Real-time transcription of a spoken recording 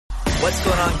What's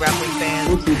going on, grappling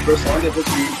fans? First, I think we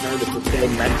learn to prepare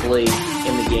mentally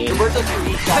in the game. Roberto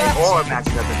Turista or Max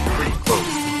have been pretty close.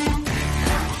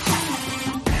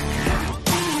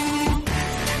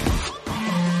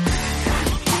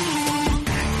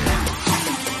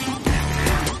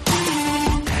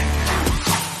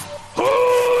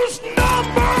 Who's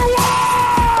number one?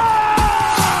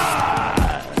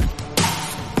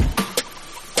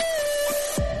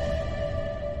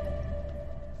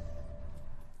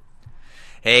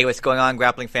 Hey, what's going on,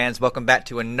 grappling fans? Welcome back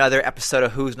to another episode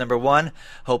of Who's Number One.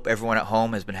 Hope everyone at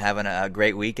home has been having a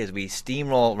great week as we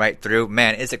steamroll right through.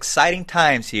 Man, it's exciting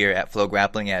times here at Flow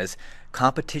Grappling as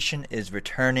competition is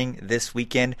returning this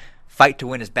weekend. Fight to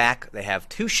Win is back. They have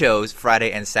 2 shows,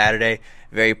 Friday and Saturday.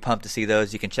 Very pumped to see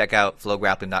those. You can check out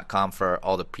flowgrappling.com for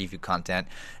all the preview content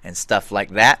and stuff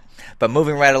like that. But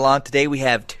moving right along, today we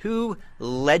have 2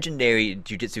 legendary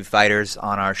jiu-jitsu fighters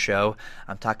on our show.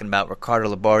 I'm talking about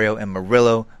Ricardo Liborio and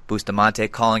Murilo Bustamante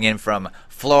calling in from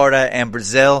Florida and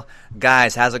Brazil.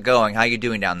 Guys, how's it going? How you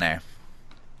doing down there?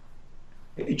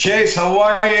 Hey, Chase, how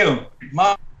are you?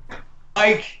 Mike,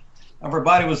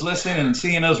 everybody was listening and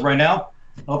seeing us right now.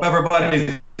 Hope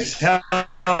everybody is healthy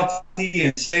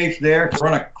and safe there.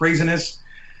 Corona craziness,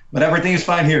 but everything is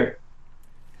fine here.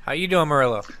 How you doing,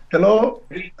 Murilo? Hello,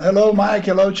 Mike.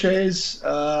 Hello, Chase.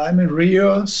 I'm in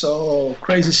Rio, so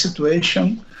crazy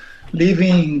situation.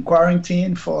 Living in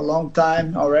quarantine for a long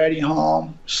time, already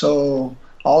home. So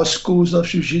all schools of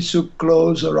jiu-jitsu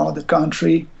closed around the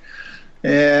country,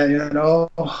 and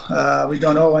we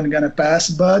don't know when it's gonna pass.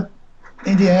 But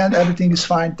in the end, everything is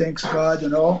fine. Thanks God.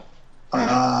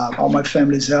 All my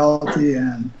family is healthy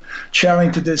and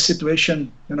sharing to this situation,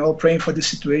 praying for the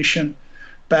situation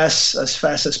pass as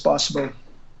fast as possible.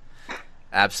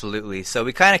 Absolutely. So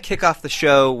we kind of kick off the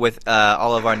show with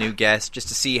all of our new guests just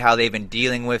to see how they've been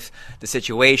dealing with the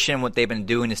situation, what they've been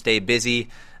doing to stay busy.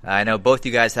 I know both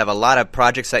you guys have a lot of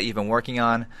projects that you've been working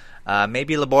on.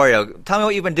 Maybe Liborio, tell me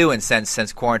what you've been doing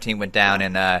since quarantine went down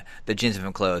and the gyms have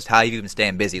been closed. How have you been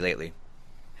staying busy lately?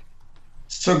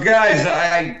 So, guys,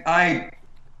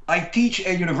 I teach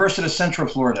at University of Central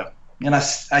Florida, and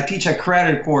I teach a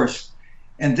credit course,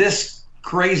 and this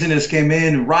craziness came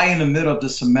in right in the middle of the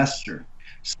semester.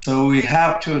 So we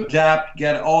have to adapt,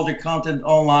 get all the content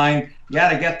online. You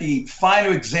got to get the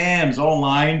final exams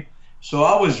online. So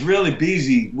I was really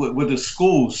busy with the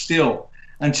school still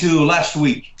until last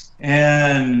week,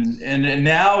 and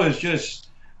now it's just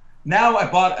I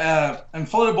bought an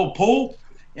inflatable pool.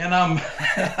 And I'm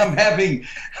having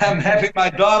my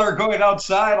daughter going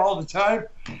outside all the time,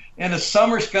 and the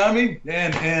summer's coming,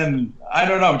 and I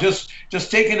don't know, just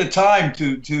taking the time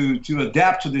to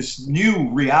adapt to this new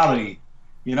reality,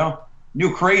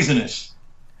 new craziness.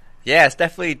 Yeah, it's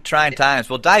definitely trying times.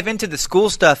 We'll dive into the school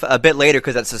stuff a bit later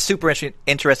because that's a super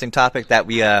interesting topic that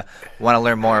we want to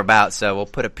learn more about. So we'll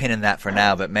put a pin in that for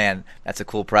now. But man, that's a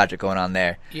cool project going on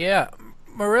there. Yeah.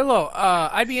 Murilo,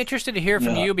 I'd be interested to hear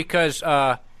from you because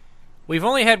we've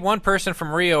only had one person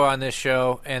from Rio on this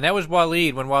show, and that was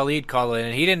Waleed when Waleed called in,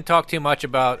 and he didn't talk too much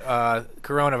about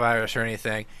coronavirus or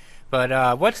anything.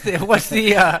 But what's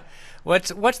the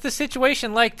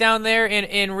situation like down there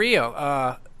in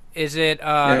Rio? Is it?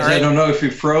 I don't know if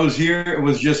it froze here. It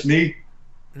was just me.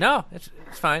 No, it's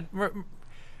fine.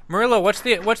 Murilo, what's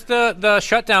the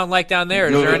shutdown like down there?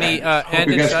 Is there any hope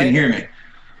you guys can hear me.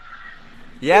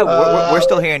 Yeah, we're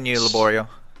still hearing you, Liborio.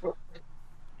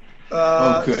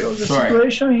 Okay. So the Sorry.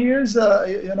 situation here is,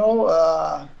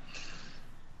 man,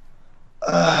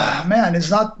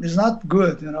 it's not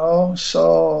good,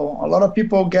 So a lot of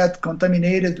people get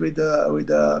contaminated with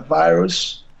the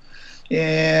virus,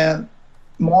 and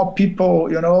more people,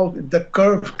 the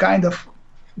curve kind of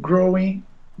going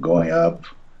up.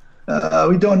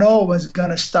 We don't know when it's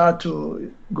gonna start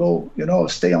to go,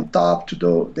 stay on top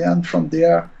then from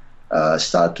there.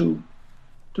 Start to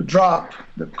drop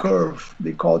the curve.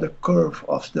 They call the curve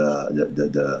of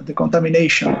the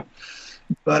contamination,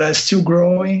 but it's still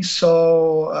growing.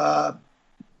 So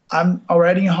I'm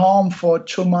already home for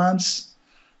 2 months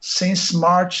since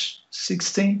March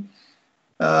 16.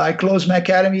 I closed my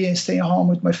academy and staying home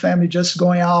with my family, just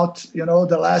going out.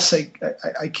 The last I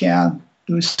can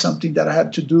do something that I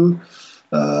have to do,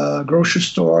 grocery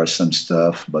store, some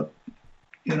stuff, but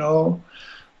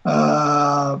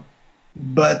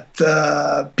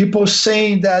people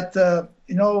saying that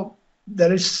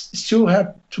there is still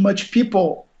have too much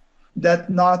people that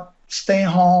not staying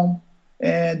home,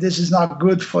 and this is not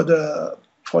good for the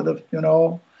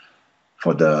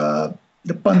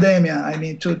pandemic. I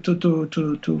mean, to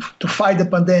fight the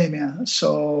pandemic.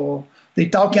 So they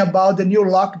talking about the new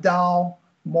lockdown,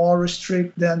 more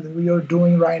restrict than we are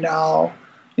doing right now.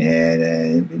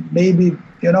 and maybe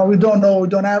we don't know. We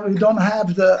don't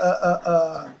have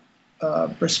the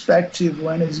perspective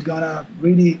when it's gonna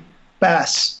really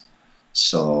pass.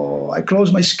 So I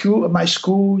closed my school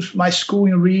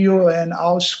in Rio, and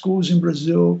all schools in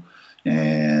Brazil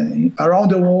and around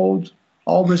the world.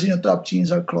 All Brazilian top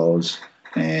teams are closed,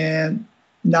 and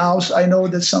now I know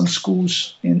that some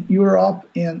schools in Europe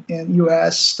and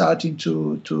US starting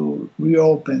to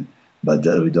reopen, but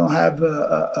we don't have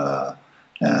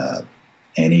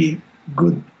any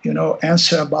good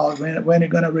answer about when you're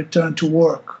going to return to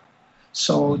work.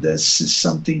 So this is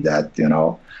something that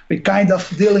we're kind of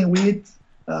dealing with.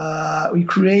 We're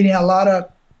creating a lot of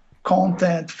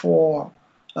content for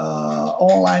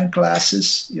online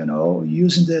classes,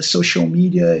 using the social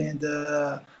media and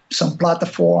some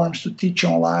platforms to teach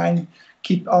online,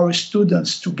 keep our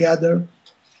students together.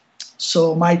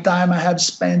 So my time I have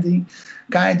spending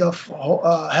kind of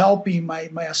helping my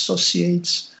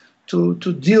associates to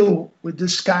deal with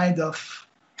this kind of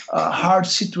hard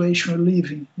situation we're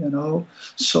living,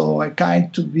 So I'm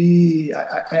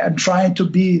trying to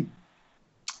be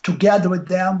together with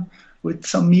them with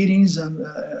some meetings and,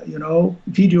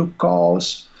 video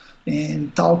calls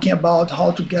and talking about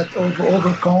how to get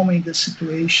overcoming the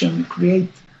situation, create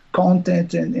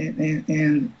content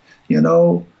and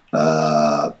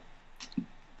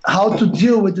how to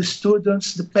deal with the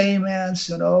students, the payments,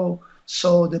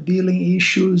 so the billing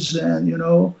issues and,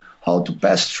 how to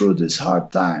pass through this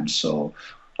hard time. So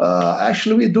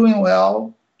actually we're doing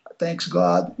well, thanks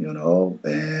God,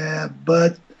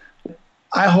 but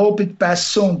I hope it passes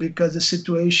soon because the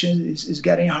situation is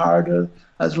getting harder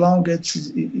as long as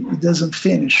it doesn't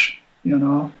finish,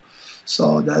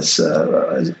 So that's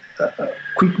a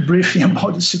quick briefing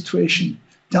about the situation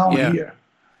down here.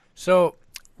 So,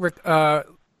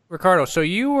 Ricardo, so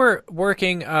you were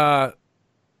working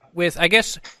with, I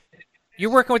guess,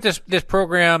 you're working with this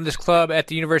program, this club at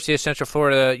the University of Central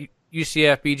Florida,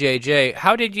 UCF BJJ.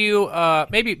 How did you,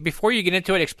 maybe before you get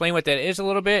into it, explain what that is a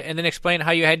little bit, and then explain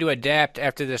how you had to adapt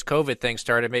after this COVID thing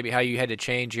started, maybe how you had to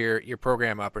change your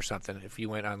program up or something if you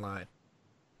went online?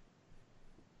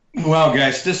 Well,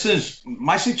 guys, this is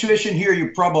my situation here.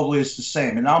 You probably is the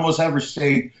same in almost every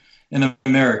state in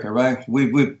America, right? We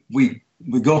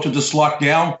go to this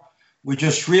lockdown. We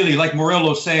just really, like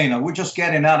Murilo saying, we're just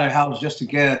getting out of the house just to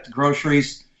get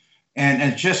groceries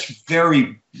and just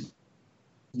very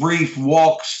brief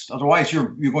walks. Otherwise, you're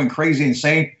going crazy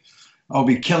insane. I'll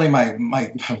be killing my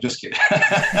I'm just kidding.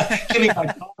 Killing my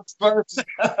dogs first.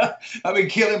 I'll be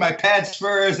killing my pets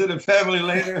first and the family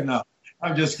later. No,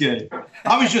 I'm just kidding.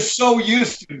 I was just so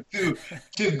used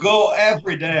to go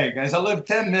every day, guys. I live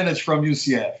 10 minutes from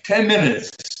UCF. 10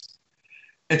 minutes.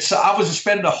 I was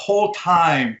spending the whole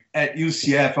time at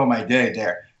UCF on my day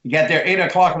there. You get there 8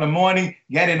 o'clock in the morning,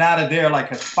 getting out of there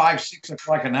like at 5, 6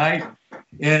 o'clock at night,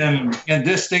 and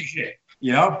this thing hit.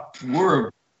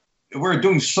 We're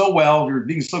doing so well. We're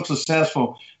being so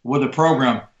successful with the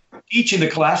program, teaching the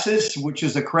classes, which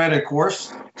is a credit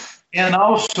course, and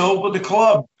also with the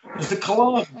club. The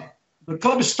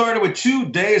club started with 2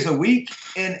 days a week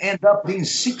and end up being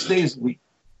 6 days a week.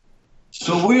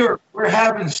 So we're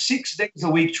having 6 days a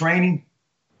week training.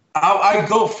 I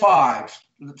go 5.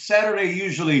 Saturday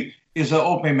usually is an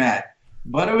open mat,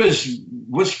 but it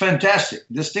was fantastic.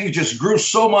 This thing just grew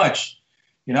so much.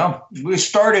 We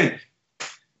started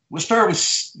with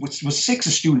 6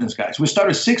 students, guys. We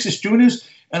started 6 students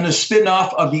and a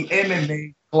spin-off of the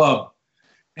MMA club.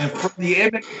 And from the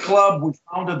MMA club, we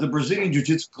founded the Brazilian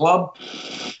Jiu-Jitsu club.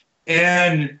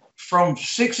 And from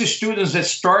 6 students that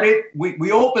started,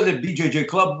 we opened the BJJ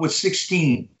club with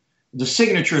 16. The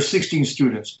signature is 16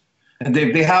 students. And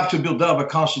they have to build up a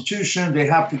constitution. They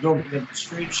have to go to the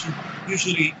administration.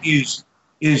 Usually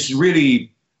is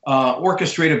really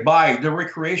orchestrated by the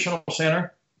recreational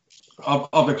center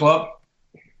of the club,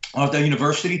 of the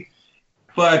university.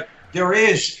 But there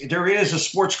is a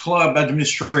sports club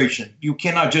administration. You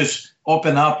cannot just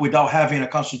open up without having a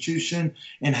constitution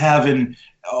and having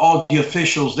all the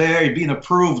officials there being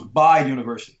approved by the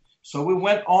university. So we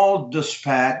went all this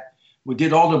path. We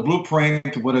did all the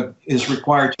blueprint, what is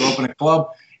required to open a club.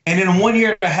 And in 1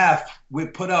 year and a half, we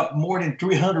put up more than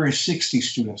 360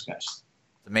 students, guys.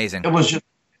 It's amazing. That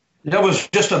was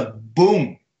just a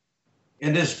boom.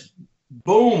 And this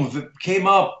boom came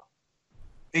up.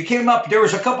 It came up. There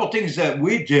was a couple of things that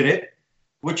we did it,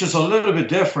 which is a little bit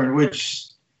different, which,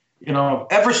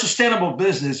 every sustainable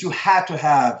business, you have to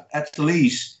have at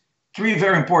least 3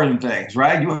 very important things,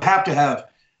 right? You have to have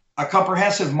a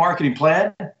comprehensive marketing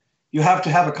plan. You have to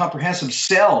have a comprehensive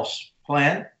sales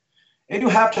plan, and you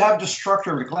have to have the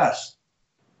structure of the class.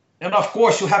 And of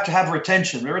course, you have to have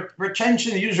retention.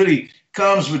 Retention usually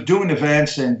comes with doing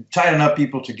events and tying up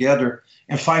people together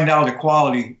and find out the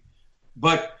quality.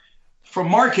 But for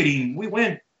marketing, we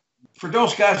went, for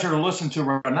those guys that are listening to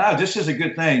right now, this is a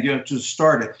good thing, to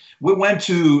start it. We went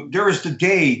to, there is the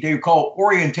day they call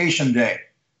Orientation Day.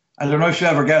 I don't know if you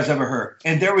guys ever heard.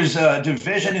 And there was a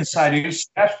division inside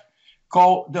USF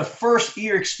called the First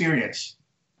Year Experience.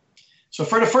 So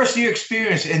for the First Year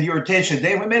Experience in the Orientation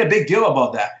Day, we made a big deal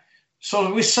about that.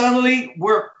 So we suddenly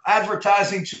were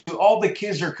advertising to all the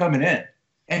kids that are coming in.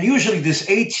 And usually this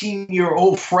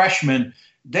 18-year-old freshman,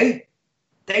 they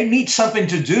need something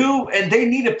to do and they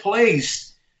need a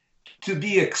place to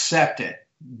be accepted.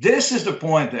 This is the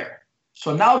point there.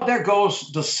 So now there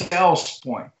goes the sales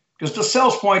point. Because the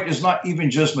sales point is not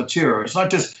even just material. It's not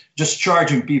just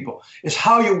charging people. It's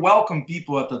how you welcome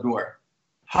people at the door,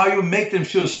 how you make them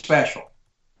feel special.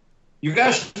 You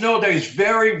guys know that it's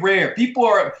very rare.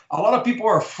 A lot of people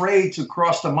are afraid to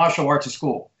cross the martial arts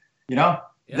school. Yeah.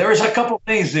 There is a couple of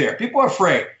things there. People are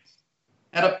afraid.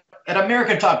 At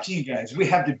American Top Team, guys, we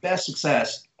have the best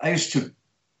success. I used to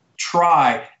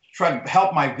try to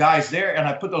help my guys there, and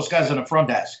I put those guys in the front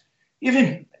desk.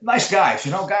 Even nice guys,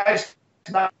 guys,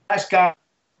 nice guys.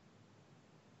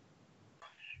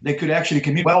 They could actually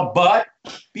commute well, but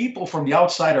people from the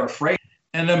outside are afraid.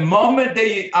 And the moment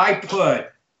I put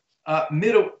a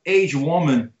middle-aged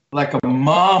woman, like a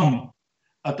mom,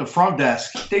 at the front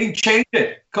desk, they changed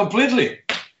it completely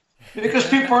because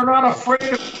people are not afraid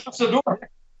to cross the door.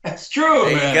 That's true.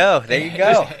 There you go. There you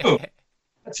go.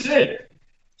 That's it.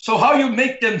 So how you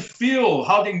make them feel,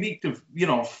 how they make them,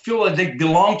 feel that they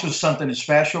belong to something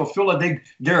special, feel that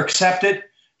they're accepted.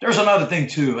 There's another thing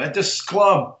too. At this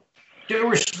club, there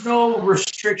was no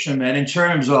restriction, man, in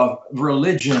terms of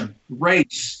religion,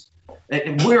 race.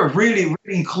 We're really,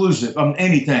 really inclusive on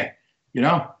anything.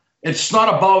 It's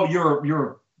not about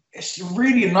it's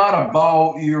really not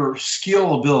about your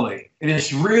skill ability. It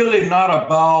is really not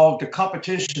about the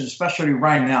competition, especially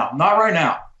right now. Not right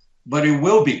now, but it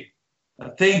will be. I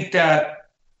think that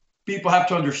people have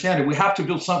to understand it. We have to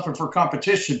build something for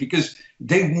competition because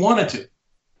they wanted to.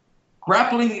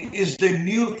 Grappling is the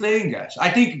new thing, guys. I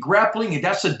think grappling,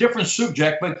 that's a different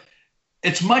subject, but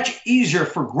it's much easier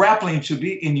for grappling to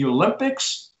be in the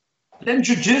Olympics than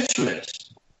jiu-jitsu is.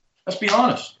 Let's be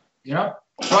honest,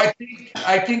 So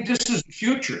I think this is the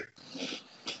future.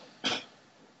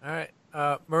 All right.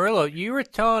 Murilo, you were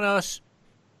telling us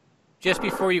just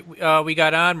before we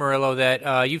got on, Murilo,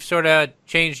 that you've sort of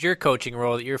changed your coaching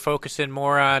role, that you're focusing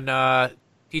more on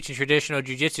teaching traditional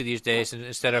jiu-jitsu these days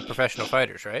instead of professional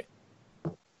fighters, right?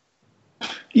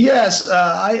 Yes,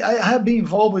 I have been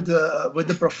involved with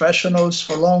the professionals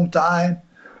for a long time.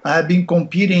 I have been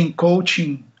competing,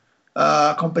 coaching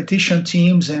competition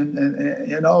teams, and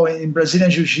in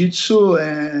Brazilian Jiu-Jitsu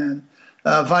and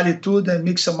Vale Tudo and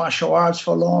mixed martial arts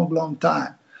for a long, long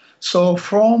time. So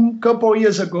from a couple of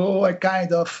years ago, I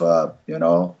kind of,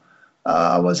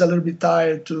 I was a little bit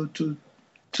tired to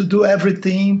do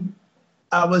everything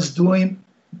I was doing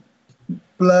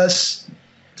plus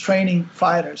training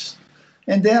fighters.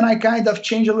 And then I kind of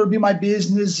changed a little bit my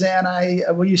business,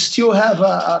 and we still have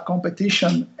a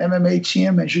competition MMA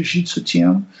team and Jiu-Jitsu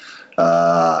team.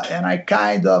 And I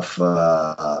kind of,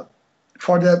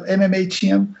 for the MMA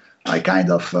team, I kind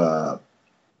of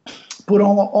put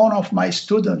on one of my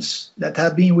students that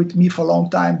have been with me for a long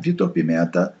time, Vitor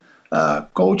Pimenta,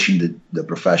 coaching the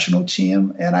professional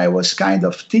team. And I was kind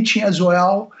of teaching as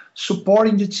well,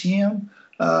 supporting the team,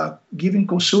 giving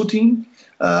consulting,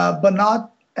 but not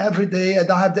every day. I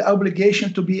don't have the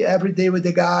obligation to be every day with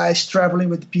the guys, traveling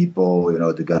with people,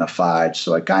 they're going to fight.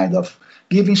 So I kind of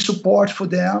giving support for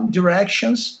them,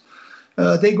 directions.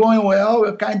 They're going well.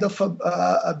 We're kind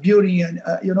of building,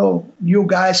 new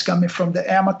guys coming from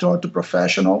the amateur to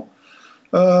professional.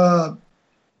 And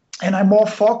I'm more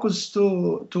focused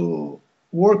to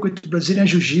work with Brazilian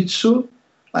Jiu-Jitsu.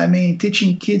 I mean,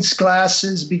 teaching kids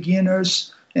classes,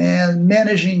 beginners, and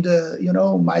managing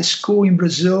my school in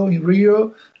Brazil, in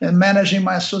Rio, and managing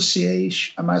my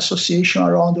association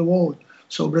around the world.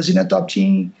 So Brazilian Top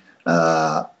Team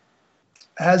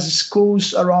has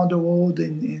schools around the world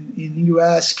in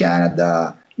US,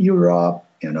 Canada, Europe,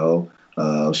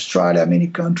 Australia, many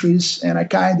countries. And I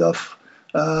kind of,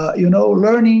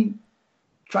 learning,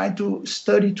 trying to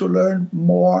study to learn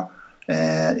more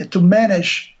and to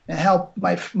manage and help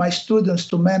my students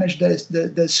to manage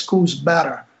the schools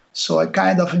better. So I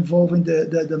kind of involved in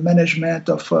the management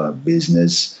of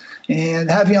business and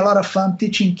having a lot of fun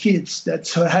teaching kids.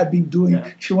 That's what I've been doing. Yeah.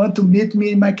 If you want to meet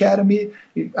me in my academy,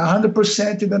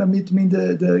 100% you're going to meet me in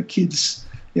the kids,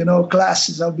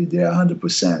 classes. I'll be there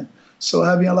 100%. So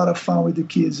having a lot of fun with the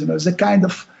kids, it's a kind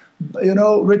of,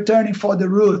 returning for the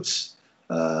roots,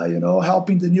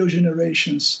 helping the new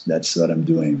generations. That's what I'm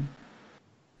doing.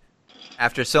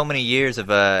 After so many years of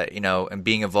and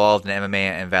being involved in MMA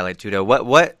and Vale Tudo,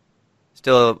 what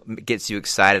still gets you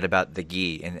excited about the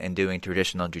gi and doing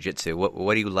traditional jiu-jitsu?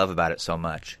 What do you love about it so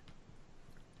much?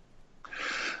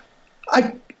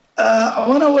 When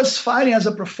I was fighting as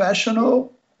a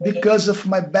professional, because of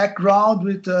my background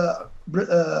with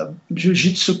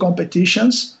jiu-jitsu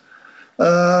competitions,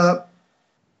 I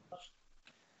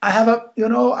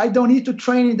don't need to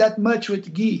train that much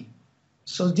with gi.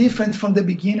 So different from the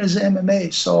beginners in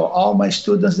MMA. So all my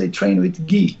students, they train with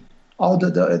gi. All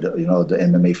the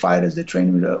MMA fighters, they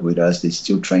train with us, they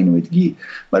still train with gi.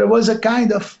 But it was a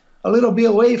little bit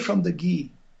away from the gi.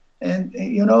 And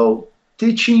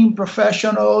teaching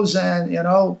professionals and,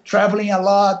 traveling a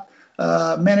lot,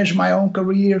 manage my own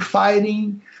career,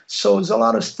 fighting. So it's a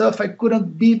lot of stuff I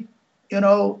couldn't be,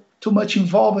 too much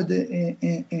involved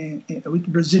with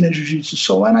Brazilian Jiu-Jitsu.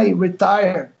 So when I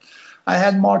retired, I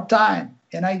had more time,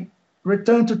 and I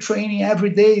returned to training every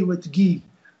day with gi.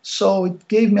 So it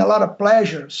gave me a lot of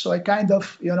pleasure. So I kind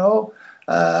of,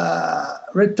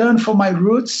 returned for my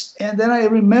roots. And then I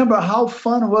remember how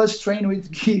fun it was training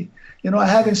with gi.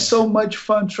 Having so much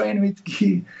fun training with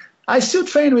gi. I still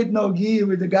train with no gi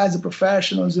with the guys, the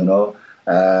professionals, I'm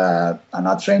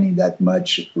not training that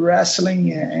much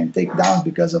wrestling and takedowns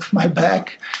because of my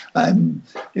back. I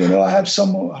have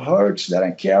some hurts that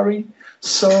I carry.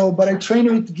 So, but I train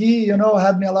with gi,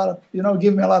 have me a lot of,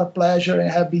 give me a lot of pleasure, and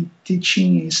have been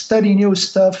teaching, studying new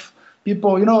stuff.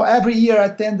 People, every year I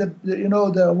attend the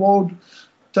world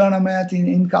tournament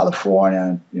in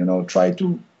California, try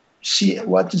to see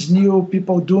what is new,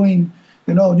 people doing,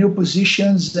 new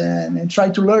positions, and try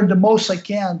to learn the most I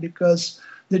can, because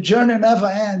the journey never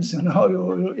ends.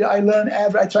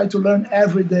 I try to learn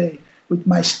every day with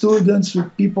my students,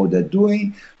 with people that are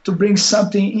doing, to bring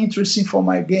something interesting for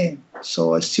my game.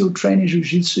 So I still train in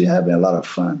jiu-jitsu, having a lot of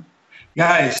fun.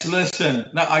 Guys, listen.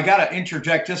 Now I got to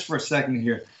interject just for a second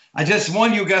here. I just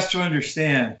want you guys to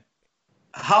understand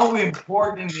how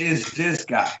important is this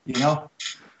guy,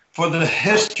 for the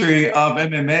history of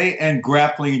MMA and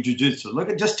grappling and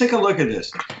jiu-jitsu. Just take a look at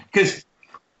this. Because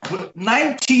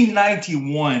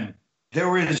 1991, there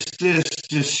was this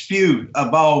dispute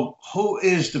about who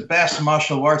is the best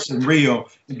martial arts in Rio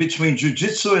between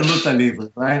jiu-jitsu and luta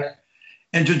livre, right?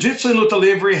 And jiu-jitsu and luta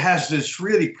livre has this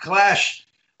really clash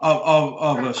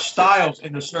of styles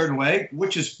in a certain way,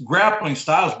 which is grappling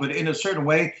styles, but in a certain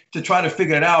way to try to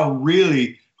figure it out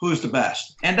really who's the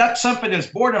best. And that's something that's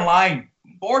borderline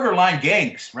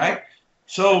gangs, right?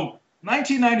 So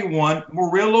 1991,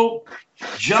 Murilo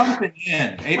jumping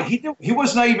in. And he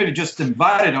was not even just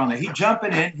invited on it. He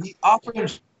jumping in. He offered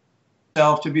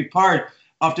himself to be part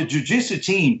of the jiu-jitsu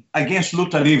team against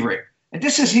luta livre. And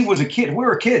he was a kid. We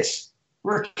were kids.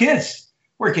 Was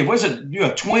it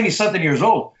 20-something years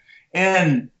old?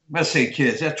 And let's say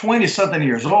kids, at 20-something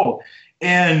years old.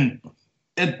 And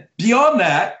beyond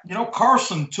that,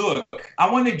 Carlson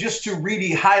I wanted just to really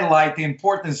highlight the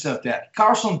importance of that.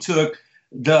 Carlson took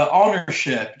the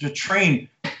ownership to train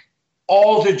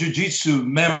all the jiu-jitsu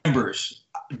members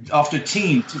of the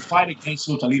team to fight against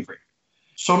luta livre.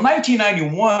 So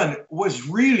 1991 was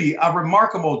really a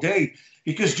remarkable day,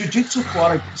 because jiu-jitsu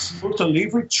fought against luta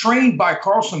livre, trained by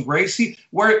Carlson Gracie,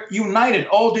 where united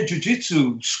all the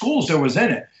jiu-jitsu schools that was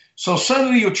in it. So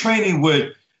suddenly you're training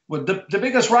with the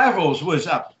biggest rivals was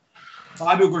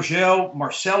Fábio Gurgel,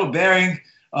 Marcelo Bering,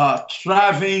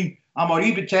 Travin,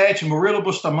 Amaury Bittet, Murilo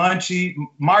Bustamante,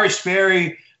 Mari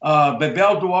Sperry,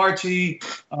 Bebel Duarte,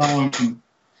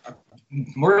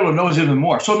 Murilo knows even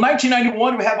more. So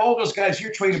 1991, we have all those guys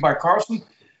here trained by Carlson.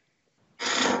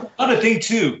 Another thing,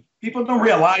 too, people don't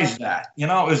realize that.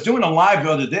 I was doing a live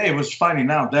the other day. I was finding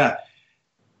out that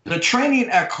the training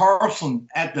at Carlson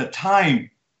at the time,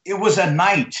 it was at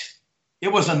night.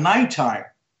 It was a nighttime.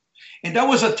 And that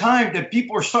was a time that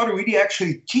people were starting really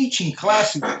actually teaching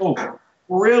classes. Oh,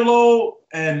 Murilo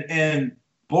and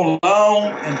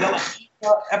Bolão and De La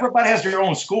Riva, everybody has their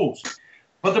own schools.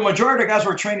 But the majority of guys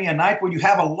were training at night, where you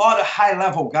have a lot of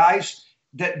high-level guys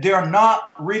that they are not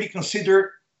really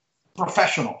considered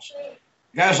professionals.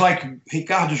 Guys like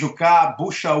Ricardo Jucá,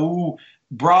 Buchaú,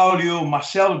 Braulio,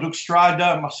 Marcelo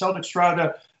Duxtrada,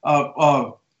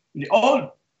 all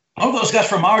those guys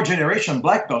from our generation,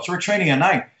 black belts, were training at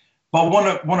night. But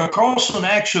when Carlson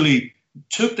actually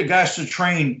took the guys to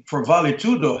train for Vale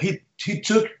Tudo, he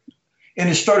took and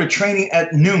he started training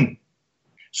at noon.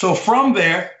 So from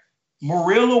there,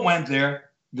 Murilo went there,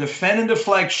 defending the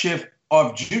flagship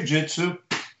of jiu-jitsu,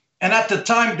 And at the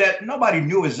time, that nobody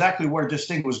knew exactly where this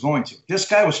thing was going to. This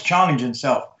guy was challenging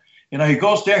himself. You know, he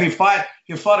goes there, he fought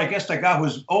against a guy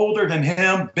who's older than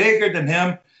him, bigger than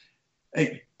him.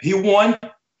 He won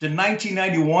the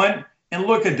 1991, and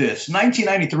look at this.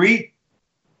 1993,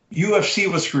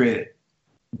 UFC was created.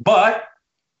 But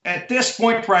at this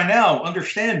point right now,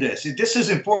 understand this. This is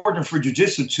important for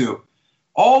jiu-jitsu too.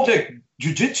 All the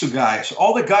jiu-jitsu guys,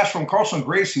 all the guys from Carlson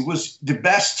Gracie was the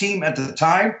best team at the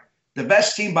time, the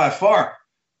best team by far,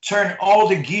 turned all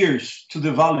the gears to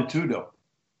the Vale Tudo.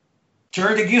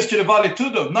 Turned the gears to the Vale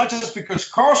Tudo, not just because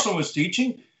Carlson was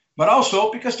teaching, but also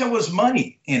because there was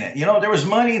money in it. You know, there was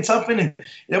money in something, and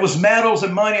there was medals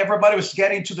and money. Everybody was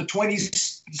getting to the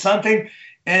 20s something,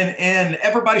 and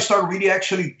everybody started really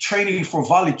actually training for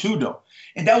Vale Tudo.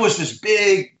 And that was this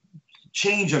big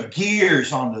change of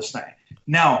gears on this thing.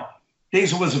 Now,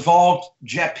 things was evolved.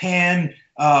 Japan,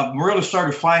 Murilo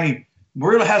started fighting.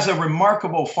 Murilo has a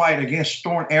remarkable fight against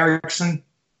Storm Erickson.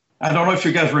 I don't know if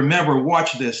you guys remember.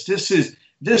 Watch this. This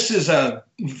is a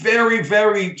very,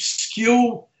 very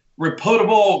skilled,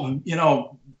 reputable, you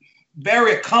know,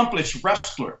 very accomplished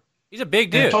wrestler. He's a big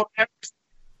dude.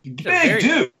 Big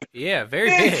dude. Yeah, very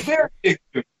big. Very big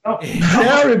dude. You know?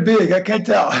 Very big, I can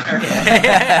tell.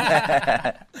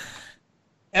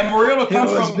 And Murilo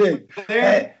comes from big.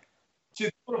 there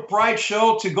to go to Pride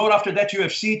Show, to go after that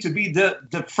UFC, to be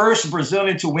the first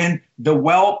Brazilian to win the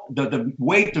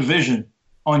weight division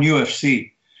on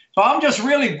UFC. So I'm just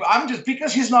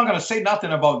because he's not going to say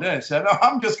nothing about this.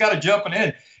 I'm just got to jumping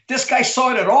in. This guy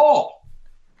saw it at all.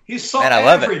 He saw everything. I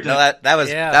love it. No,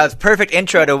 that was perfect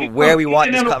intro to where we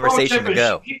want this conversation to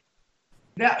go.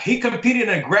 Yeah, he competed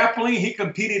in grappling. He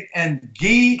competed in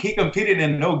gi. He competed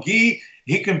in no gi.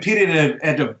 He competed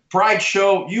at the Pride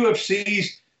Show, UFCs,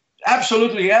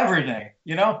 absolutely everything.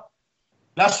 You know,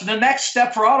 that's the next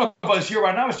step for all of us here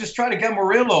right now is just try to get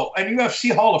Murilo an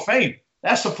UFC Hall of Fame.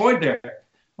 That's the point there.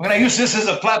 I'm going to use this as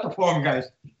a platform, guys.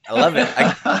 I love it.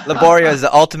 Liborio is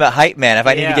the ultimate hype man. If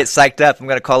I need to get psyched up, I'm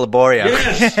going to call Liborio.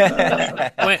 Yes.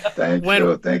 Thank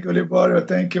you, Liborio.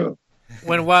 Thank you.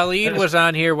 When Waleed was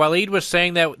on here, Waleed was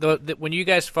saying that when you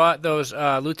guys fought those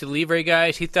Lucha Libre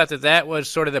guys, he thought that was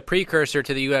sort of the precursor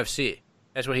to the UFC.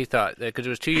 That's what he thought, because it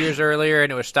was 2 years earlier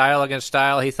and it was style against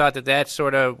style. He thought that that's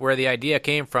sort of where the idea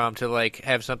came from to like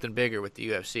have something bigger with the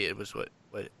UFC. It was what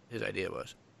his idea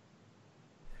was.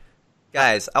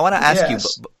 Guys, I want to ask you.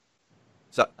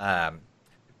 So,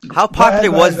 how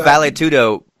popular was Vale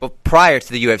Tudo prior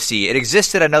to the UFC? It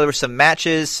existed. I know there were some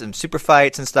matches, some super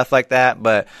fights and stuff like that,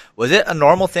 but was it a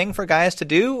normal thing for guys to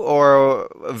do or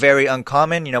very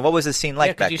uncommon? You know, what was the scene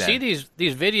like back then? You see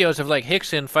these videos of like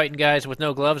Hickson fighting guys with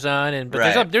no gloves on,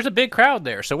 but there's a big crowd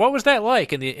there. So what was that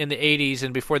like in the 80s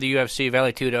and before the UFC,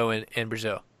 Vale Tudo in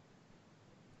Brazil?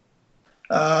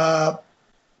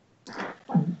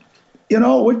 You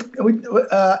know,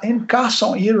 in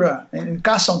Carson era, in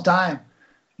Carson time,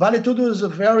 Vale Tudo is a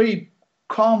very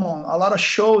common, a lot of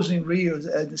shows in Rio,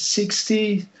 the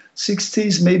 60s,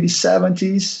 maybe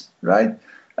 70s, right?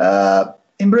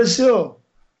 In Brazil.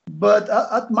 But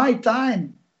at my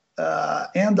time,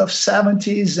 end of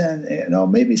 70s and,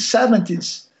 maybe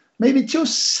 70s, maybe till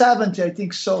 70, I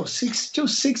think so, till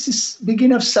 60s,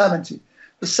 beginning of 70.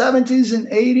 The 70s and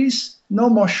 80s, no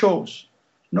more shows.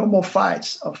 No more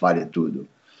fights of Vale Tudo.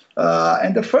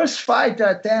 And the first fight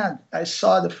I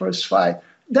saw the first fight.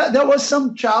 There was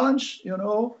some challenge, you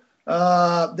know.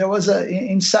 There was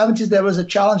in 70s there was a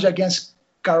challenge against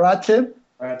karate.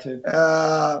 But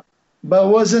it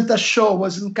wasn't a show. It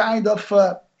wasn't kind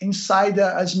of inside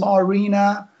a small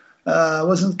arena.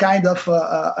 Wasn't kind of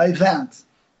an event.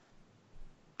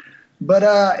 But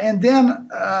and then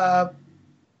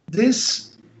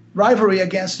this rivalry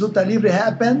against Luta Livre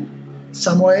happened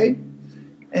some way,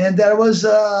 and there was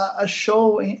a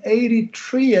show in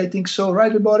 83, I think so,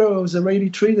 right, Liborio? It was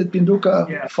 83 that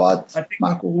Pinduca fought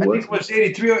Marco Ruas. I think it was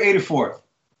 83 or 84.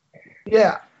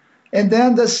 Yeah, and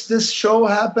then this show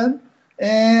happened,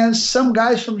 and some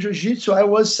guys from Jiu-Jitsu, I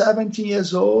was 17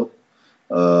 years old,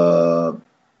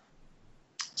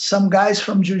 some guys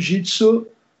from Jiu-Jitsu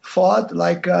fought,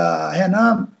 like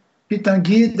Renan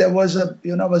Pitangui, that was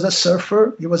a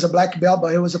surfer. He was a black belt,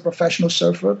 but he was a professional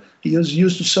surfer. He was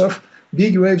used to surf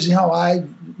big waves in Hawaii.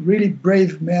 Really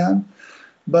brave man,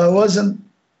 but wasn't,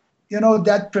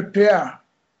 that prepared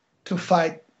to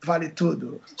fight Vale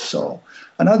Tudo. So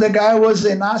another guy was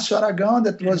Inácio Aragão,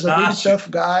 that was a really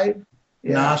tough guy.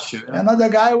 Yeah. Another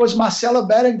guy was Marcelo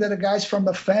Bering, that the guy's from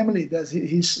the family. That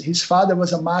his father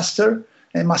was a master,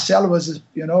 and Marcelo was,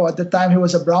 at the time he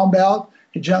was a brown belt.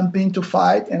 He jumped in to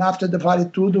fight, and after the Vale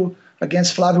Tudo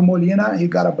against Flávio Molina, he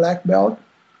got a black belt.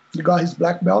 He got his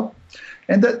black belt.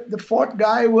 And the fourth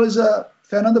guy was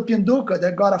Fernando Pinduca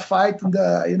that got a fight in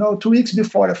the 2 weeks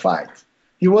before the fight.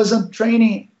 He wasn't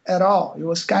training at all. He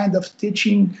was kind of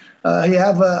teaching. He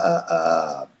have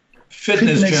a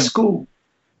fitness school,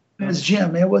 fitness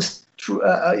gym. It was true.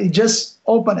 He just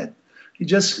opened it. He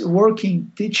just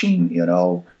working, teaching,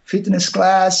 fitness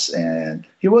class, and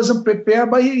he wasn't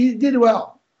prepared, but he did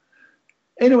well.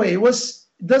 Anyway,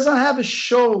 doesn't have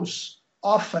shows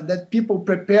often that people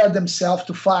prepare themselves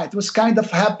to fight. It was kind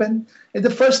of happened. And the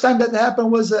first time that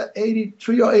happened was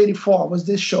 83 or 84 was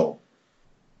this show.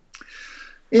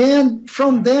 And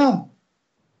from them,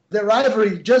 the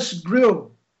rivalry just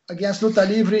grew against Luta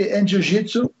Livre and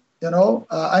Jiu-Jitsu.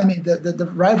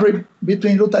 The rivalry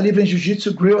between Luta Livre and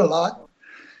Jiu-Jitsu grew a lot.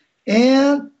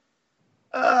 And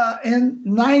in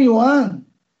 91,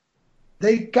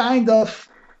 they kind of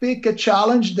pick a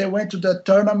challenge. They went to the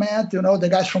tournament. The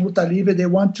guys from Luta Livre, they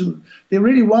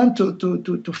really want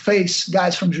to face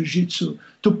guys from Jiu-Jitsu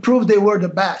to prove they were the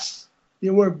best. They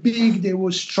were big. They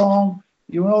were strong.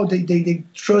 They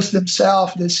trust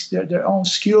themselves, their own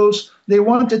skills. They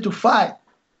wanted to fight.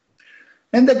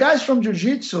 And the guys from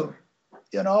Jiu-Jitsu,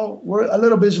 were a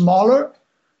little bit smaller,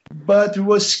 but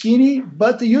was skinny,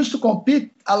 but they used to compete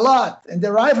a lot. And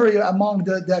the rivalry among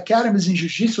the academies in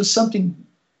Jiu-Jitsu was something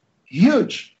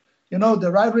huge.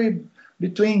 The rivalry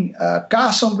between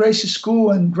Carson Gracie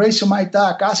School and Gracie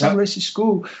Maitá, Carson Gracie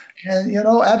School, and,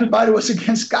 everybody was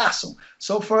against Carson.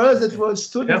 So for us, it was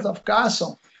students of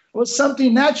Carson. It was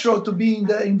something natural to be in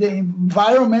the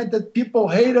environment that people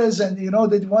hate us and, they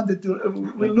wanted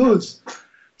to we lose.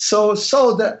 So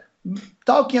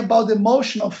talking about the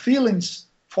emotional feelings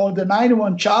for the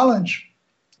 91 challenge,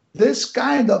 this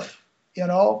kind of,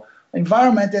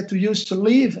 environment that we used to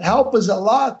live helped us a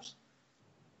lot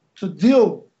to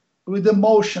deal with the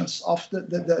emotions of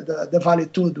the Vale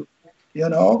Tudo,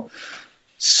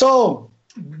 So,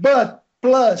 but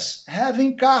plus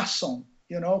having Carson,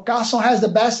 Carson has the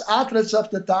best athletes of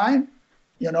the time,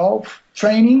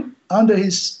 training under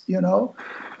his,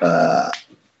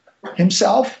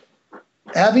 himself.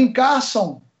 Having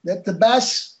Carson, that the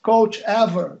best coach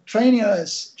ever, training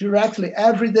us directly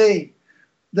every day.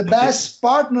 The best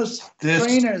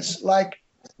trainers like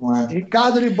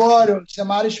Ricardo Liborio,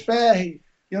 Samaris Perry,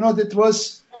 that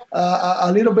was a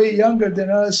little bit younger than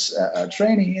us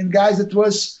training, and guys that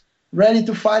was ready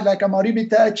to fight like Amaury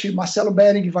Bittetti, Marcelo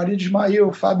Bering, Valide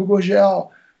Ismail, Fábio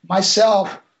Gurgel,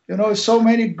 myself, so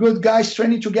many good guys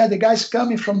training together, guys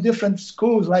coming from different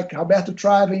schools like Roberto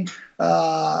Traven,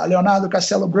 Leonardo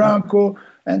Castelo Branco,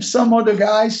 and some other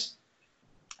guys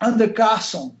under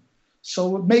Carson.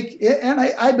 So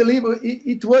I believe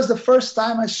it was the first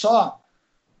time I saw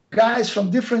guys from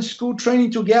different schools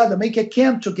training together, make a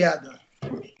camp together.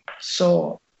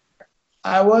 So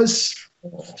I was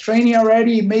training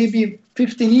already maybe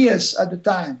 15 years at the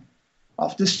time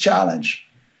of this challenge.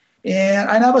 And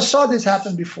I never saw this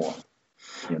happen before.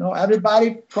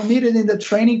 Everybody committed in the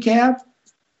training camp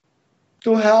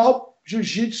to help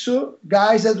Jiu-Jitsu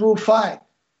guys that will fight.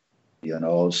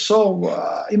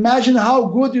 So imagine how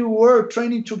good you were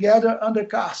training together under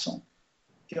Carson.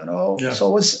 So it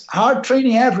was hard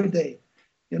training every day.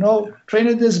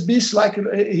 Training this beast like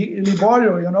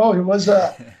Liborio. He was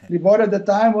Liborio at the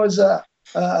time was a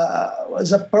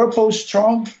purple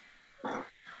strong.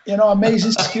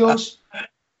 Amazing skills.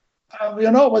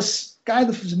 Was kind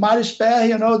of Samaris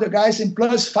Perry. The guys in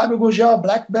plus Fábio Gurgel,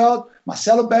 black belt,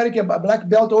 Marcelo Bering, a black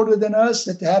belt older than us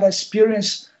that had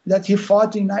experience that he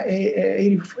fought in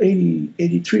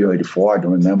 83 or 84, I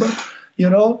don't remember,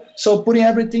 so putting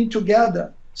everything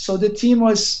together. So the team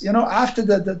was, after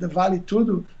the Vale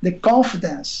Tudo, the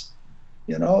confidence,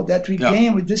 that we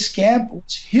gained with this camp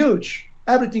was huge.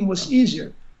 Everything was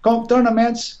easier.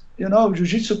 Tournaments,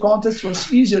 Jiu-Jitsu contests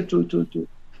was easier to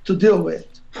deal with.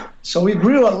 So we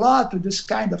grew a lot with this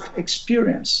kind of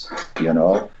experience,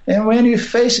 And when we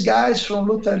faced guys from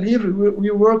Luta Livre, we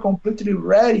were completely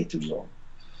ready to go.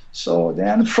 So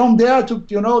then from there and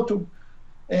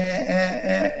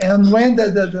when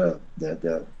the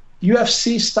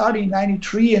UFC started in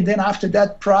 93, and then after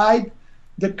that Pride,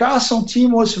 the Carson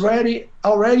team was already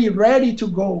ready to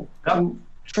go to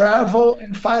travel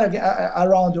and fight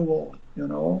around the world,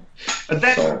 But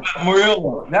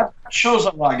Murilo, that shows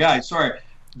a lot, guys. Sorry,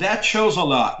 that shows a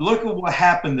lot. Look at what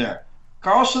happened there.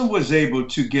 Carson was able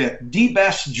to get the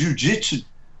best jiu-jitsu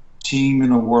team in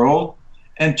the world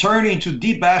and turn into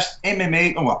the best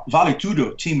MMA, Vale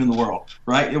Tudo team in the world,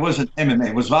 right? It wasn't MMA,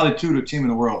 it was Vale Tudo team in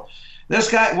the world. This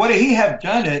guy, would he have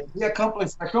done it? He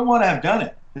accomplished, I don't want to have done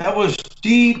it. That was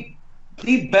the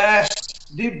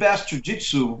best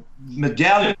jiu-jitsu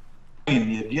medallion.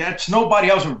 It's nobody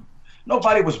else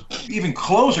Nobody was even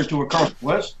closer to what Carlos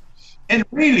was. And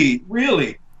really,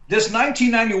 really, this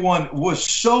 1991 was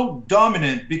so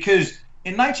dominant because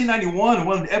in 1991,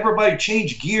 when everybody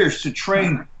changed gears to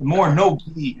train more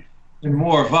no-gi and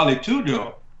more vale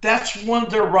tudo, that's when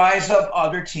the rise of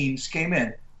other teams came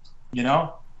in, you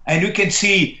know? And you can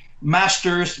see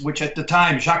Masters, which at the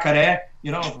time, Jacaré,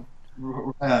 you know,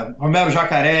 Romero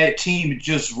Jacaré team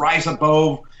just rise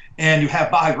above, and you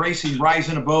have Baja Racing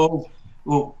rising above.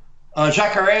 Well,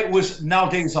 Jacaré was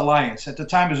nowadays Alliance. At the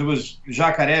time, it was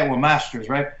Jacaré or Masters,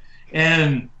 right?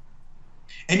 And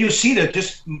you see that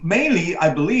just mainly, I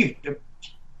believe,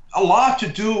 a lot to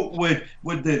do with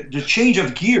the change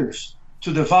of gears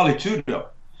to the Vale Tudo.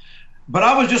 But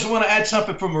I was just want to add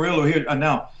something for Murilo here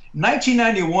now.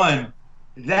 1991,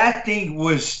 that thing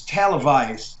was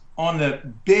televised on the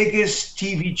biggest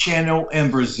TV channel in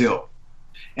Brazil.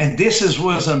 And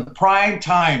was in prime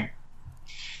time.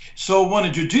 So when the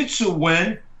jiu-jitsu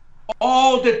went,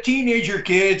 all the teenager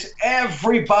kids,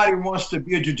 everybody wants to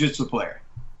be a jiu-jitsu player.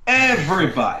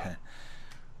 Everybody.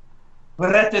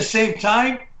 But at the same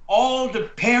time, all the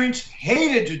parents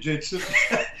hated jiu-jitsu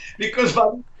because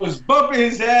Vale was bumping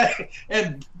his head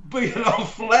and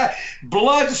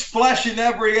blood splashing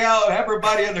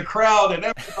everybody in the crowd, and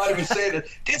everybody was saying that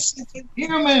this isn't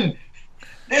human.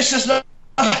 This is not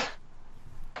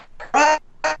right.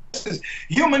 This is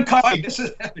human kind.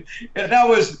 And that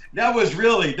was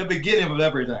really the beginning of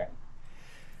everything.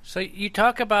 So you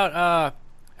talk about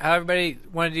how everybody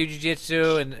wanted to do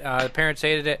jiu-jitsu and the parents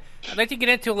hated it. I'd like to get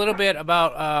into a little bit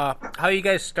about how you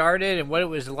guys started and what it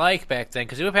was like back then,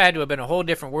 because it would have had to have been a whole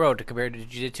different world to compare to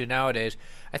jiu-jitsu nowadays.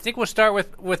 I think we'll start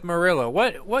with Murilo.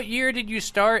 What year did you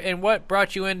start, and what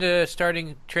brought you into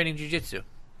training jiu-jitsu?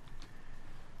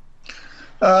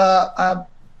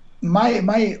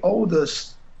 My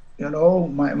oldest,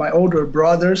 my older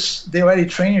brothers, they already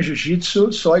trained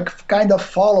jiu-jitsu, so I kind of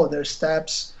follow their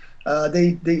steps.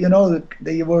 They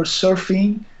were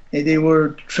surfing and they were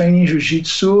training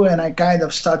jiu-jitsu, and I kind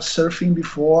of started surfing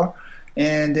before,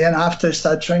 and then after I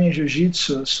started training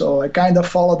jiu-jitsu, so I kind of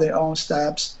follow their own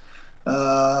steps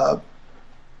of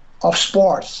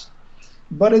sports.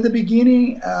 But at the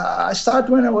beginning, I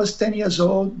started when I was 10 years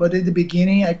old, but at the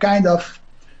beginning I kind of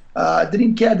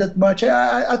didn't care that much.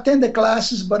 I attended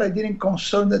classes, but I didn't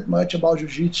concern that much about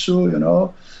jiu-jitsu,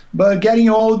 But getting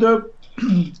older,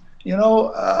 when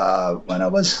I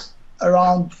was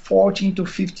around 14 to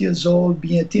 15 years old,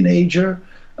 being a teenager,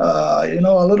 a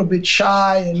little bit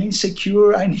shy and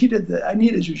insecure, I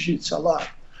needed jiu-jitsu a lot.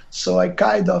 So I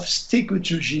kind of stick with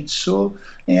jiu-jitsu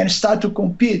and start to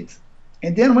compete.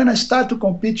 And then when I start to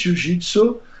compete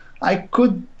jiu-jitsu, I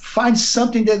could find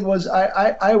something that was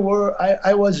I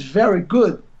was very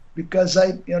good, because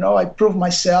I proved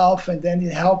myself, and then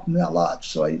it helped me a lot.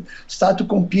 So I started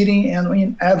competing and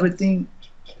win everything,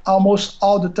 almost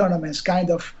all the tournaments, kind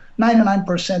of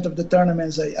 99% of the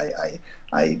tournaments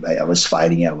I was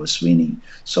fighting, I was winning.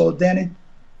 So then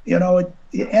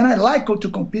and I like to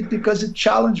compete because it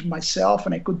challenged myself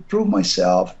and I could prove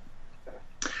myself.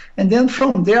 And then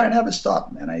from there I never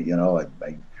stopped, man.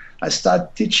 I started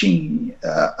teaching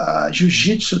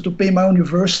jiu-jitsu to pay my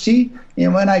university,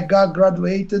 and when I got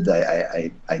graduated,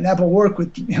 I never worked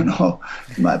with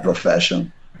my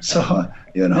profession. So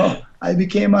I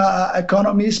became an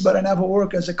economist, but I never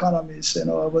worked as economist. I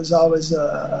was always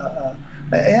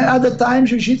and at the time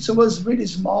jiu-jitsu was really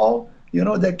small.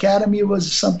 The academy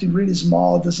was something really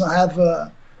small, doesn't have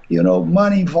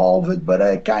money involved, but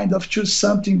I kind of choose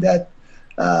something that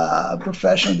a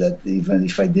profession that even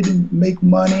if I didn't make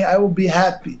money, I would be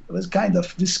happy. It was kind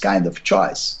of this kind of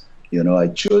choice. I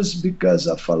chose because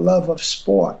of a love of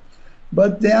sport.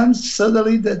 But then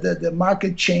suddenly the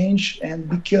market changed,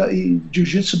 and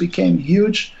jiu-jitsu became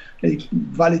huge.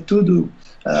 Vale Tudo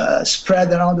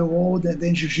spread around the world, and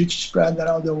then jiu-jitsu spread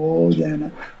around the world,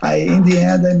 and in the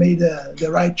end I made the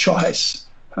right choice.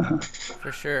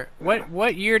 For sure.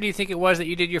 What year do you think it was that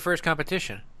you did your first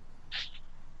competition?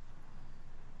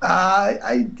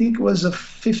 I think it was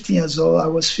 15 years old. I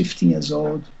was 15 years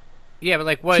old. Yeah,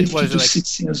 but what was it,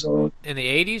 16 years old? In the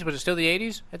 80s? Was it still the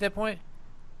 80s at that point?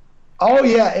 Oh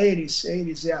yeah, 80s,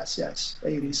 yes,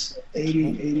 80s,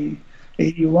 80,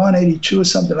 81, 82,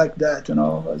 something like that. It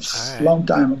was a long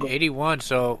time ago. 81,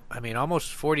 so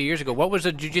almost 40 years ago. What was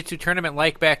a jiu-jitsu tournament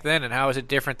like back then, and how is it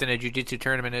different than a jiu-jitsu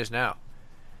tournament is now?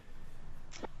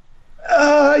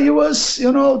 It was,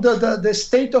 the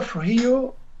state of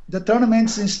Rio. The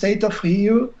tournaments in state of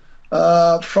Rio,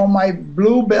 from my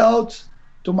blue belt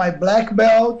to my black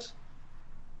belt,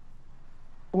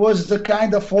 was the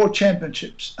kind of world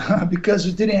championships because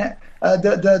we didn't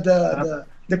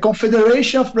the the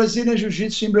Confederation of Brazilian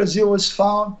Jiu-Jitsu in Brazil was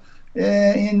found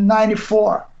in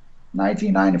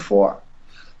 1994.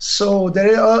 So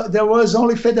there was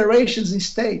only federations in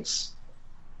states.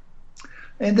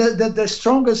 And the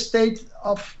strongest state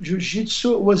of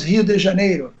Jiu-Jitsu was Rio de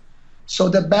Janeiro. So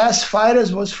the best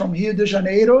fighters was from Rio de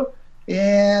Janeiro.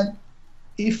 And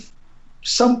if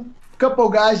some couple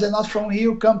guys that are not from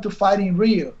Rio come to fight in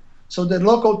Rio. So the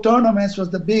local tournaments was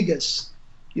the biggest,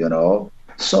 you know.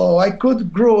 So I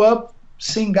could grow up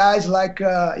seeing guys like,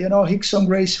 Rickson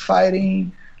Gracie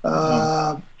fighting,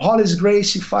 Hollis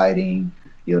Gracie fighting,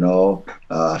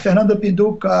 Fernando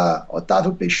Pinduca,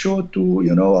 Otávio Peixoto,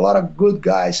 a lot of good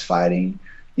guys fighting.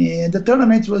 And the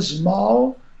tournament was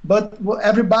small, but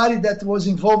everybody that was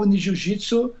involved in the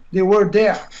jiu-jitsu, they were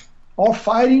there, all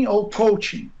fighting or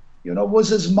coaching. It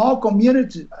was a small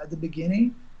community at the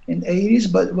beginning in the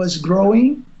 80s, but it was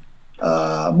growing.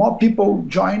 More people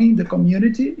joining the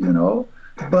community,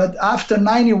 But after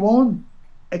 91,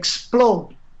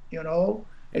 explode,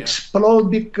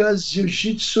 explode because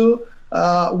jiu-jitsu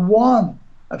won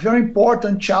a very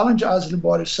important challenge, as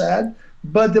Liborio said.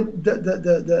 But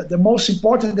the most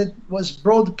important, that was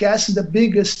broadcasting the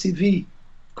biggest TV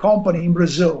company in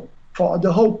Brazil for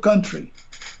the whole country.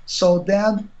 So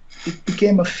then it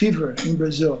became a fever in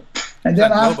Brazil. And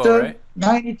then after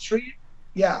 93,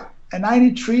 and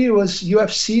 93 was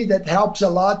UFC that helps a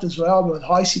lot as well, with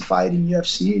Royce fighting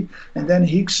UFC, and then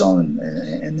Rickson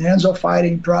and Renzo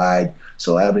fighting Pride.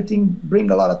 So everything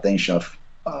bring a lot of attention of,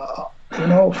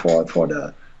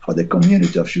 for the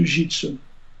community of Jiu-Jitsu.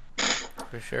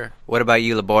 For sure. What about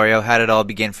you, Liborio? How did it all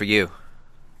begin for you?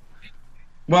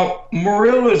 Well,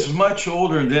 Murilo is much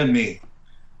older than me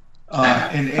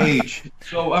in age.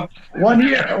 So 1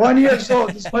 year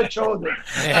old is much older.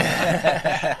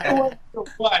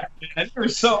 You're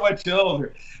so much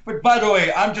older. But by the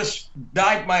way, I'm just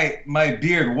dyed my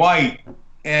beard white,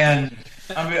 and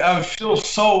I feel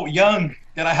so young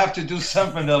that I have to do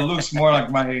something that looks more like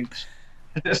my age.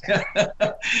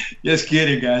 Just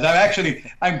kidding, guys.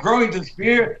 I'm growing this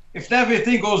beard. If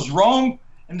everything goes wrong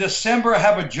in December, I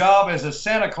have a job as a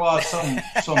Santa Claus,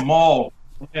 some mall.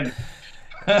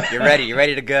 You're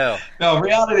ready to go. No,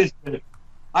 reality is,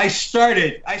 I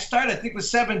started, I think, with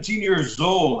 17 years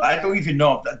old. I don't even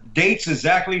know the dates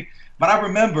exactly, but I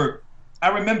remember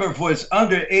it was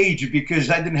underage because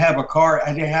I didn't have a car.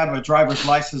 I didn't have a driver's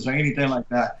license or anything like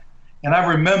that. And I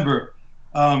remember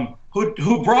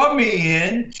who brought me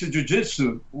in to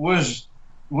jiu-jitsu was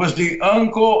the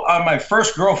uncle of my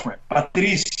first girlfriend,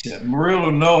 Patricia.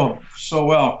 Murilo knows so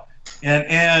well.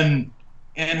 And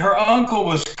her uncle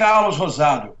was Carlos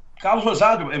Rosado. Carlos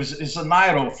Rosado is an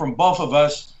idol from both of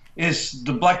us. Is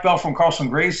the black belt from Carlson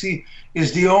Gracie.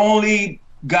 Is the only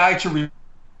guy to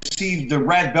receive the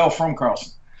red belt from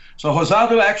Carlson. So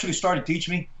Rosado actually started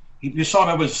teaching me. He saw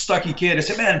me, I was a stucky kid. I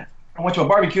said, man, I went to a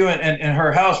barbecue in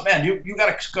her house. Man, you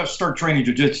got to start training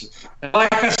jiu-jitsu.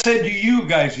 Like I said to you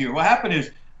guys here, what happened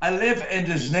is I live in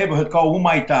this neighborhood called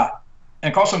Humaitá,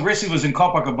 and Carlson Gracie was in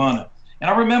Copacabana. And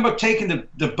I remember taking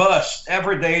the bus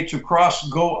every day to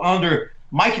go under.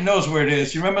 Mike knows where it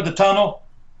is. You remember the tunnel?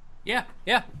 Yeah.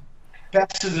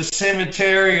 Past to the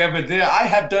cemetery over there. I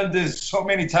have done this so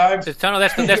many times. The tunnel.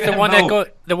 That's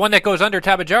the one that goes under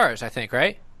Tabajara's, I think,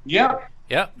 right? Yep.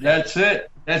 Yep. That's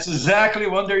it. That's exactly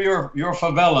under your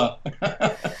favela.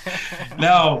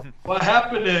 Now, what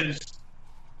happened is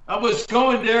I was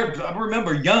going there. I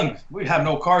remember young. We have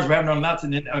no cars. We have no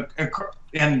nothing.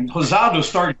 And Rosado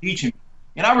started teaching me.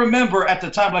 And I remember at the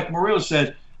time, like Murilo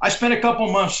said, I spent a couple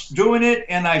months doing it,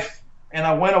 and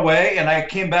I went away, and I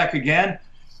came back again,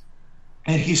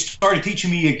 and he started teaching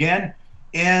me again,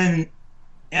 and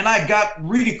I got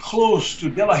really close to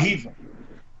De La Riva.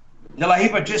 De La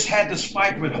Riva just had this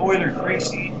fight with Royler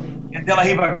Gracie, and De La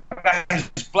Riva got his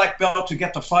black belt to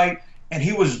get the fight, and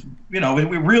he was, we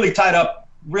really tied up,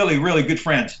 really, really good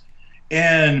friends.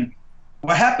 And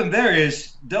what happened there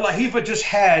is De La Riva just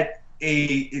had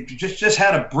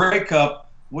a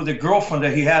breakup with a girlfriend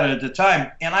that he had at the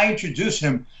time, and I introduced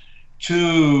him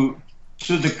to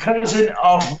the cousin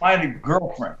of my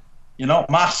girlfriend,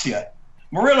 Marcia.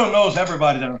 Murilo knows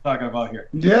everybody that I'm talking about here.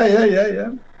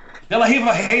 Yeah. De La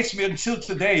Riva hates me until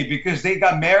today because they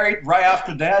got married right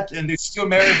after that, and they're still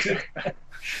married to.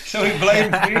 So he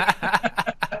blames me.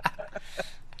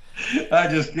 I'm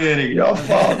just kidding. Your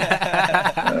fault.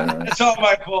 It's all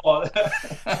my fault.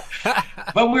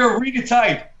 But we were really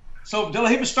tight. So De La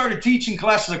Riva started teaching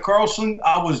classes at Carlson.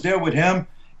 I was there with him.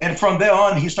 And from there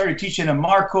on, he started teaching at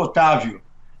Marco Otávio,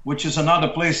 which is another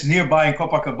place nearby in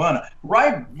Copacabana,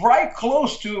 right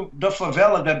close to the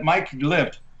favela that Mike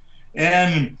lived.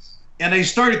 And and I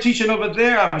started teaching over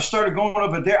there. I started going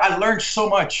over there. I learned so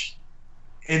much,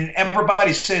 and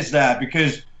everybody says that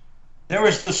because there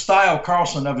was the style,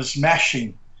 Carlson, of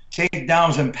smashing,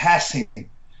 takedowns, and passing,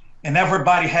 and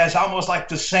everybody has almost like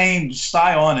the same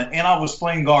style on it. And I was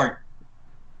playing guard,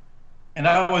 and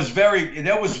that was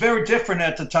very different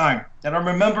at the time. And I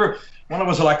remember when I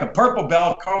was like a purple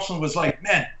belt, Carlson was like,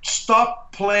 "Man,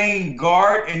 stop playing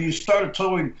guard, and you started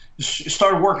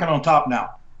working on top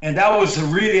now." And that was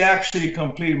really actually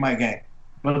completing my game.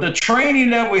 But the training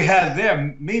that we had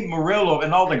there, me, Murilo,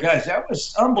 and all the guys, that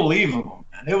was unbelievable,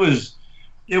 man. It was.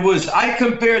 I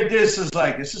compared this as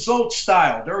like, this is old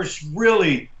style. There was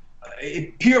really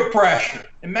peer pressure.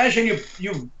 Imagine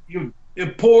you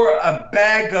pour a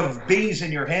bag of beans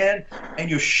in your hand and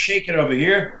you shake it over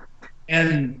here,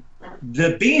 and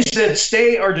the beans that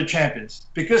stay are the champions,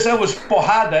 because that was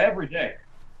porrada every day.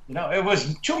 You know, it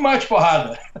was too much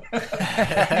porrada.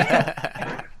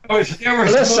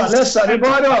 Listen,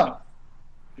 Liborio,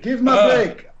 give me a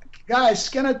break. Guys,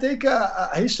 can I take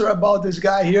a history about this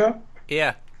guy here?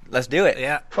 Yeah. Let's do it.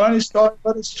 Yeah. Funny story,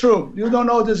 but it's true. You don't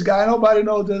know this guy. Nobody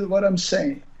knows what I'm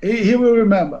saying. He will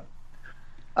remember.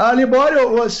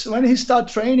 Liborio was, when he started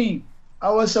training, I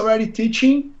was already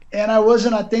teaching, and I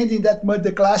wasn't attending that much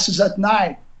the classes at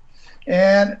night.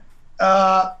 And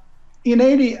in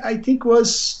 80, I think it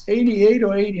was 88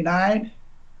 or 89,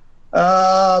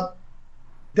 I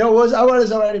was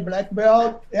already black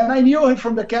belt, and I knew him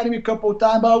from the academy a couple of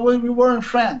times, but we weren't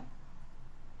friends.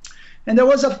 And there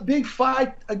was a big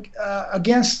fight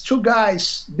against two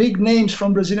guys, big names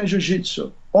from Brazilian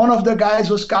Jiu-Jitsu. One of the guys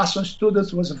was Carson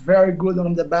Students, was very good, one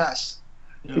of the best.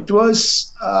 Yeah. It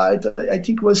was, I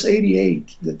think it was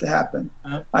 88 that happened.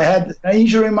 I had an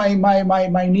injury in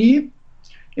my knee,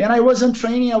 and I wasn't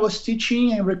training. I was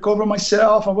teaching and recovering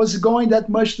myself. I was going that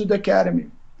much to the academy.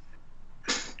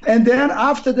 And then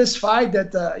after this fight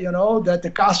that, that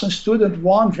the Carson Student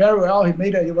won very well,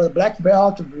 he was a black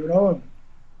belt,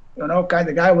 kind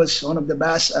of guy, was one of the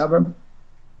best ever.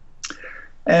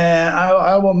 And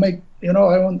I will make, I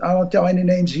won't tell any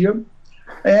names here.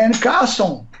 And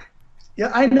Carson,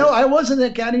 yeah, I know I wasn't in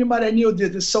the academy, but I knew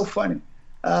this. It's so funny.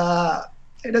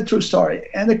 It's a true story.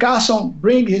 And the Carson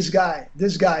bring this guy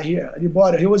here,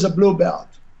 Liborio. He was a blue belt.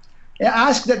 And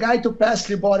asked the guy to pass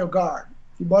Liborio guard.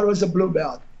 Liborio was a blue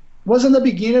belt. Wasn't a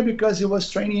beginner because he was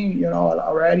training,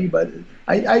 already. But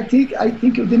I think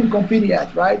you didn't compete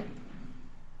yet, right?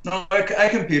 No, I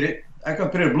competed. I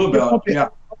competed blue belt. Yeah,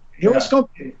 he was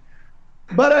competing.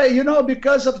 But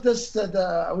because of this,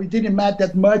 we didn't match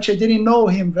that much. I didn't know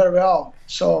him very well.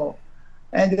 So,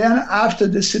 and then after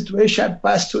the situation, I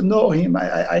passed to know him.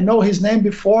 I know his name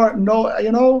before.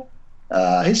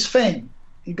 His fame.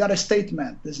 He got a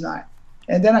statement this night.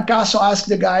 And then Carson asked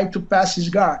the guy to pass his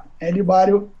guard.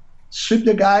 Anybody sweep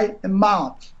the guy and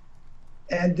mount.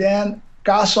 And then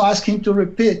Carson asked him to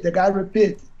repeat. The guy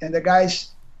repeat, and the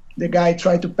guy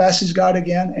tried to pass his guard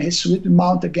again, and he swept and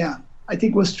mount again. I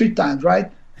think it was 3 times, right?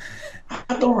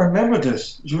 I don't remember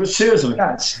this. Seriously.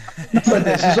 Yes. But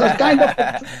this was kind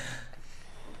of,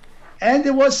 and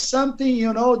it was something,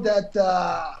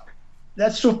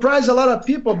 that surprised a lot of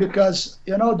people, because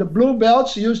the blue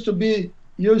belts used to be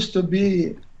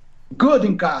good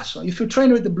in Carson. If you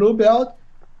train with the blue belt,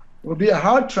 it would be a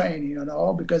hard training,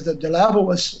 because the level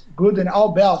was good in all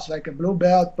belts, like a blue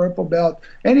belt, purple belt,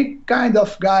 any kind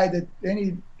of guy that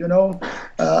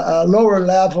lower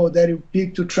level that you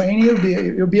pick to train,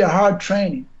 it'll be a hard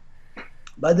training.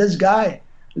 But this guy,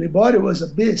 Liborio, was a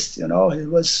beast, he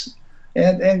was,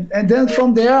 and then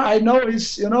from there, I know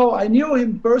I knew him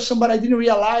in person, but I didn't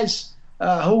realize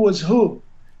who was who.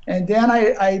 And then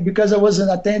I because I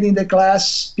wasn't attending the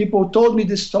class, people told me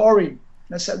the story.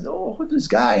 I said, "Oh, who's this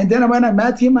guy?" And then when I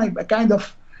met him, I kind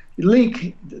of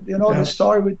link, the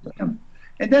story with him.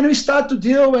 And then we start to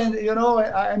deal,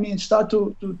 and start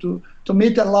to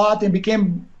meet a lot, and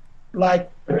became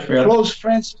like close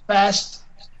friends fast.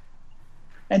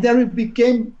 And then we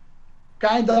became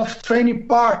kind of training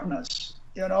partners,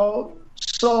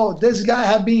 So this guy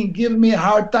had been giving me a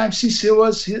hard time since he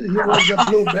was a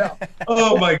blue belt.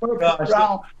 Oh my gosh!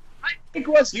 Brown. I think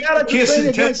it was better to train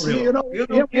against me,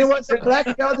 he was a black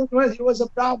belt and he was a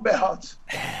brown belt,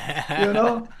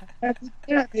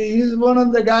 And, he's one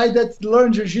of the guys that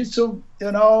learned jiu-jitsu,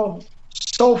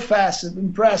 so fast,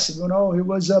 impressive, He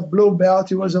was a blue belt.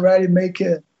 He was already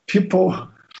making people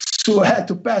sweat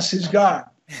to pass his guard.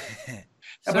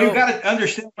 But you got to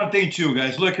understand one thing too,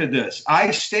 guys. Look at this. I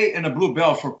stayed in a blue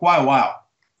belt for quite a while,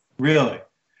 really.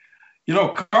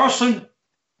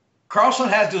 Carlson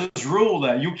has this rule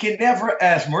that you can never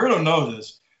ask. Murilo knows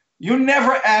this. You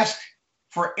never ask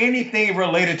for anything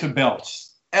related to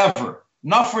belts. ever.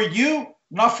 Not for you,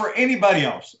 not for anybody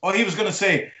else. Or he was going to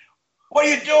say, what are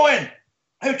you doing?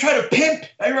 Are you trying to pimp?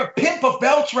 Are you a pimp of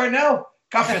belts right now?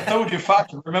 Cafetão de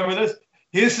fato. Remember this?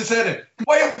 He used to say that.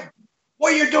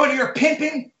 What are you doing? You're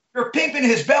pimping? You're pimping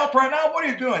his belt right now? What are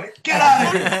you doing? Get out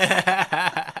of here.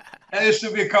 And there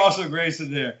should be Carlson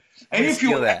Grayson there. And if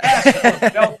you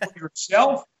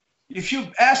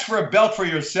ask for a belt for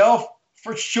yourself,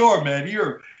 for sure, man,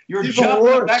 you're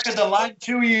jumping back in the line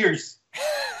 2 years.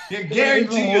 You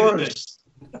guarantee you this.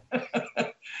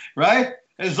 Right?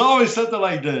 There's always something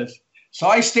like this. So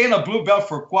I stayed in a blue belt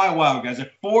for quite a while, guys.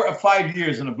 4 or 5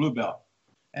 years in a blue belt.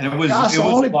 And it was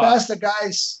only pass the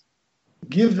guys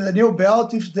give the new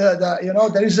belt if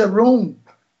there is a room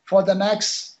for the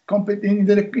next in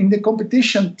the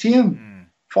competition team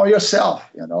for yourself,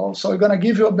 So we're gonna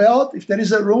give you a belt if there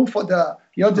is a room for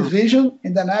your division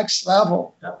in the next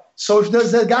level. Yeah. So if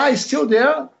there's a guy still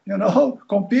there,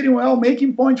 competing well,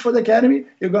 making points for the academy,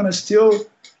 you're gonna stay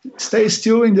in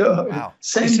the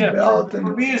same belt. For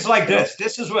me, it's like this.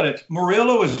 This is what it's.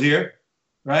 Murilo was here,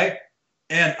 right?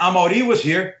 And Amaury was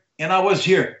here, and I was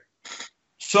here.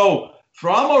 So for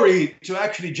Amaury to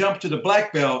actually jump to the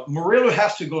black belt, Murilo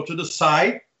has to go to the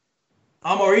side.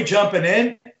 Amaury jumping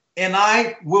in, and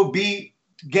I will be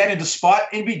getting the spot.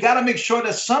 And we got to make sure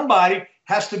that somebody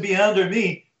has to be under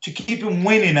me to keep him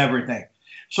winning everything.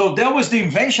 So that was the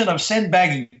invention of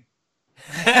sandbagging.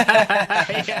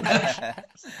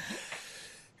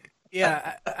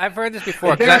 Yeah, I've heard this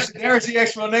before. There's the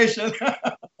explanation.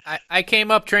 I came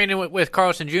up training with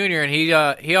Carlson Jr., and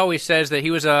he always says that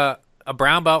he was a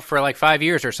brown belt for like 5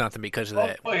 years or something because of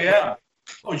that. Oh, yeah.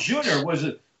 Oh, Junior was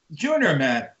a Junior,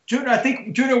 man. Junior, I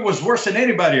think Junior was worse than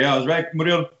anybody else, right,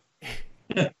 Murilo?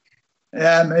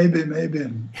 Yeah, maybe.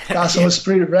 Carlson was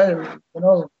pretty very,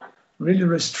 really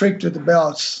restricted the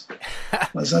belts.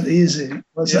 It wasn't easy. It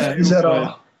wasn't easy at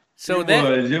all. So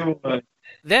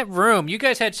that room, you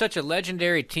guys had such a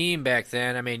legendary team back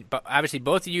then. I mean, obviously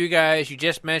both of you guys, you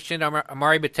just mentioned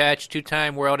Amaury Batach,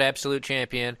 2-time world absolute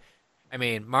champion. I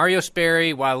mean, Mario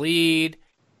Sperry, Waleed.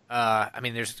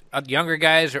 There's younger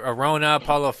guys, Arona,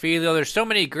 Paulo Filho. There's so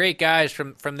many great guys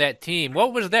from that team.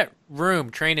 What was that room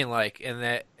training like in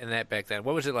that back then?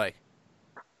 What was it like?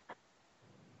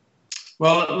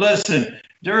 Well, listen,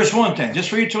 there is one thing, just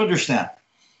for you to understand.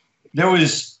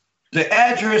 The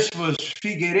address was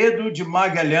Figueiredo de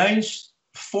Magalhães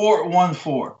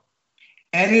 414.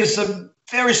 And it's a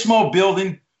very small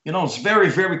building. It's very,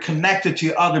 very connected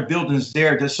to other buildings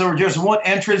there. So there's one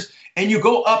entrance, and you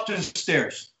go up the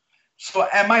stairs. So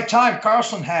at my time,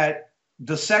 Carlson had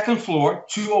the second floor,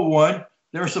 201.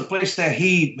 There's a place that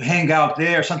he hang out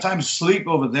there, sometimes sleep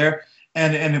over there,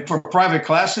 and for private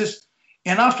classes.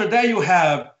 And after that, you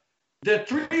have the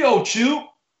 302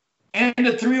 and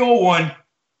the 301.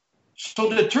 So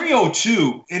the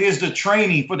 302, it is the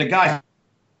training for the guy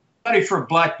ready for a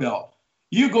black belt.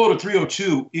 You go to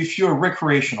 302 if you're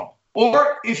recreational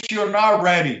or if you're not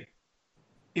ready.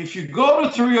 If you go to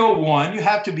 301, you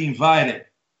have to be invited.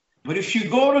 But if you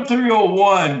go to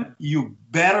 301, you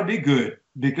better be good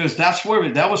because that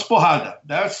was porrada.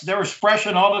 There was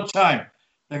pressure all the time.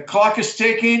 The clock is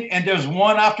ticking, and there's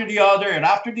one after the other, and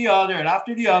after the other, and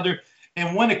after the other.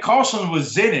 And when the Carlson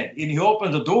was in it, and he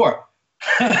opened the door,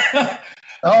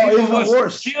 even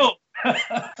worse.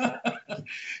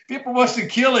 People wants to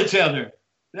kill each other.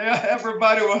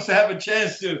 Everybody wants to have a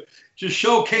chance to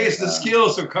showcase the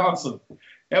skills of Carlson.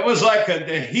 It was like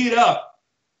a heat up.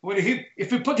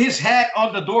 If he put his hat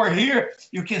on the door here,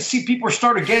 you can see people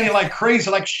started getting like crazy,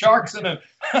 like sharks in a.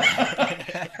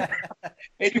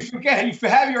 And if you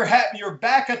have your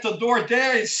back at the door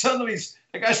there, and suddenly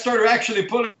the guy started actually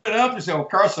putting it up and say, "Oh,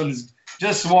 Carlson is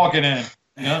just walking in."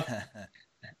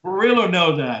 We really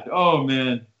know that. Oh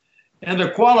man, and the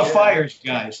qualifiers,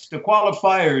 guys, the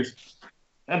qualifiers.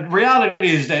 And the reality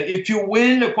is that if you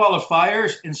win the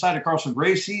qualifiers inside of Carlson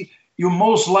Gracie, you're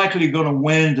most likely going to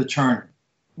win the tournament.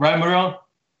 Right, Murilo?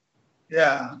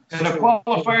 Yeah. And the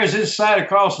qualifiers inside of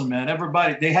Carlson, man,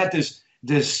 everybody, they had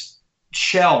this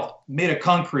shell made of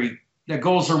concrete that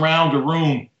goes around the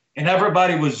room, and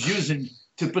everybody was using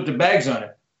to put the bags on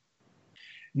it.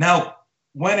 Now,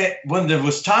 when there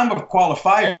was time of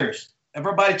qualifiers,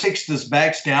 everybody takes these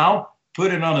bags down,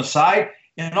 put it on the side,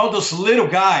 and all those little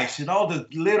guys,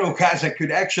 that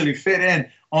could actually fit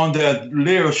in on the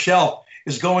little shelf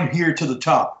is going here to the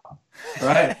top,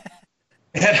 right?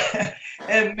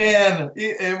 And man,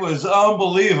 it was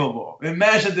unbelievable.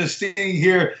 Imagine this thing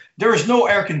here. There is no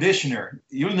air conditioner.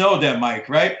 You know that, Mike,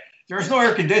 right? There's no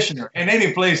air conditioner in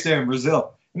any place there in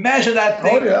Brazil. Imagine that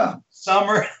thing. Oh, yeah.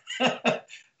 Summer.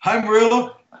 Hi,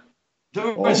 Murilo.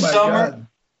 During summer. God.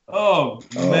 Oh,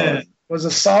 man. It was a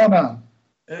sauna.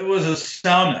 It was a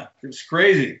sauna. It was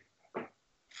crazy.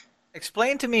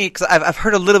 Explain to me, because I've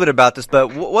heard a little bit about this,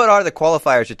 but what are the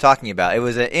qualifiers you're talking about? It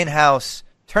was an in-house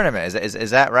tournament.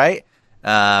 Is that right?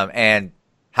 And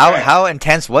how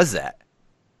intense was that?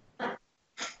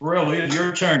 Really,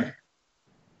 your turn.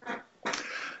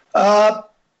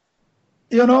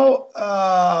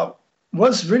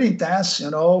 Was really intense.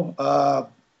 At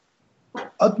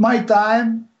my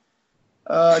time,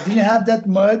 didn't have that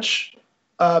much.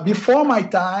 Before my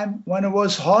time, when it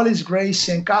was Hollis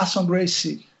Gracie and Carson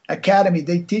Gracie Academy,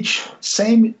 they teach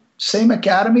same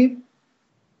academy,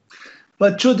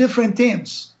 but two different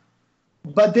teams.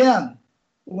 But then,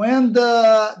 when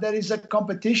there is a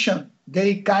competition,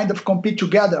 they kind of compete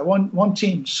together, one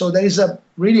team. So there is a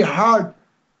really hard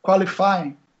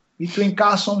qualifying between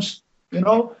Carson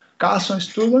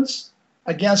students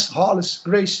against Hollis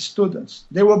Gracie students.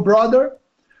 They were brother.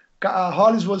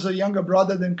 Hollis was a younger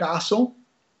brother than Carson,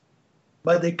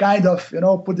 but they kind of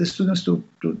put the students to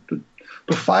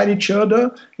fight each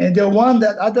other. And the one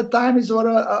that at the time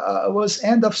was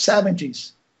end of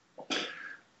 70s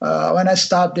when I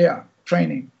started there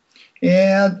training.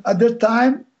 And at the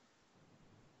time,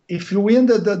 if you win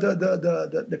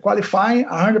the qualifying,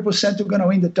 100% you're going to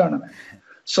win the tournament.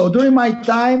 So during my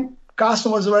time,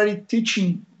 Carson was already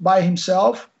teaching by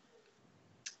himself,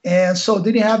 and so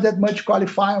didn't have that much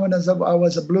qualifying when I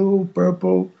was a blue,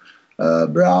 purple,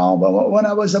 brown. But when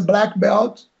I was a black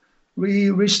belt,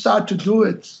 we start to do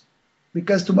it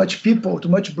because too much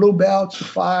blue belts to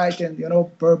fight, and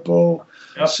purple.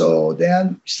 Yep. So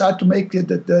then start to make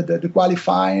the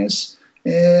qualifiers,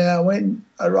 and when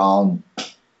around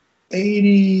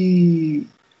 90s,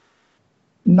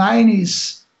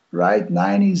 right?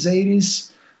 90s, 80s,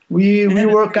 we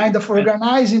were kind of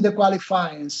organizing the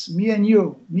qualifiers. Me,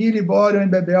 Liborio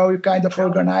and Bebel, we kind of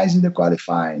organizing the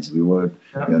qualifiers. We were,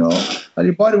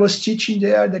 Liborio was teaching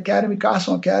there, the academy,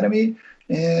 Carson Academy,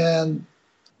 and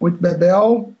with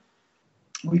Bebel,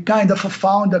 we kind of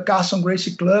found the Carson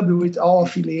Gracie Club with all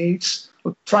affiliates,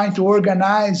 trying to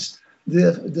organize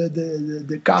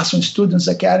the Carson Students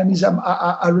Academies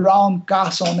around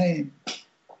Carson name.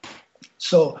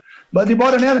 So, but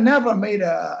Liborio never made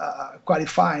a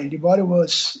qualifying. Liborio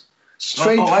was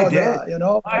straight for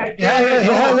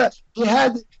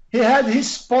he had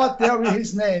his spot there with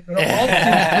his name. All blue,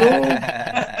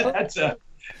 that's a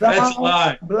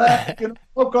lie. Black,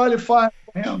 no qualifying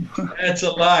for him. That's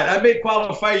a lie. I made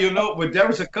qualify. But there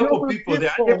was a couple people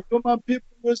there. Human people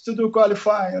used to do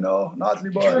qualifying. Not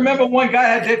Liborio. You remember one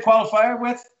guy I did qualifier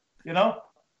with?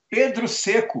 Pedro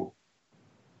Seco.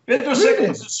 Pedro Seco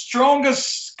was the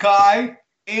strongest guy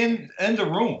in the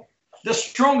room. The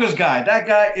strongest guy. That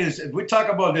guy is, we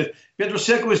talk about this, Pedro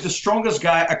Seco is the strongest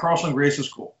guy at Carson Gracie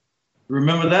School.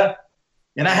 Remember that?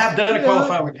 And I have done a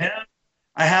qualifier with him.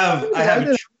 I have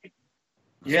must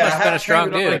have been a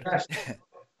strong dude.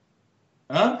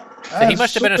 Huh? So he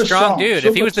must have been a strong dude.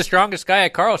 If he was the strongest guy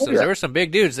at Carlson's, there were some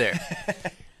big dudes there.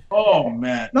 Oh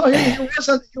man! No, he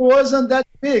wasn't that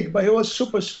big, but he was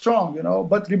super strong,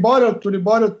 But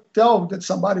Liborio tell that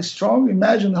somebody's strong.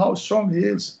 Imagine how strong he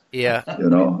is. Yeah,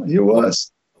 he was.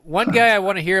 One guy I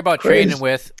want to hear about training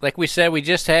with, like we said, we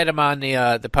just had him on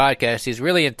the podcast. He's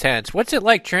really intense. What's it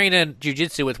like training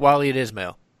jiu-jitsu with Waleed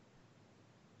Ismail?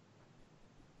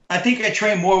 I think I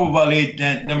trained more with Waleed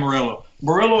than Murilo.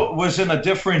 Murilo was in a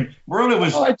different. Murilo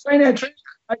was. I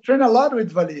trained a lot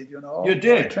with Waleed. You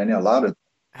did. I trained a lot with.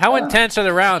 How intense are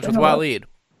the rounds with Waleed?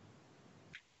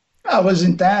 It was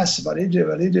intense, but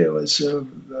Waleed was,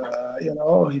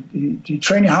 he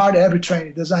training hard every training.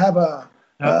 He doesn't have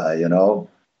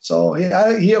so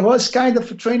he was kind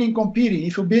of training, competing.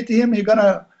 If you beat him, he's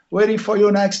gonna waiting for you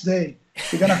next day.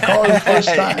 He's gonna call you first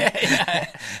time. Yeah,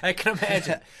 I can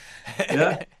imagine.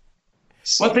 Yeah.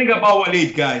 One thing about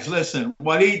Waleed, guys, listen,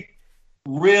 Waleed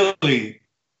really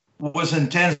was an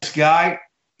intense guy,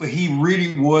 but he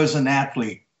really was an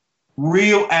athlete,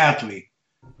 real athlete.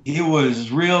 He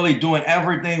was really doing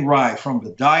everything right, from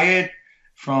the diet,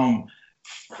 from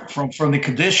the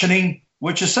conditioning,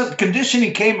 which is something,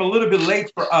 conditioning came a little bit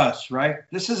late for us, right?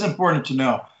 This is important to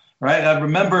know, right? I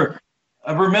remember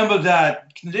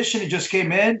that conditioning just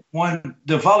came in when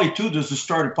the Valetudos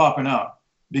started popping out,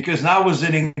 because now was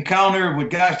an encounter with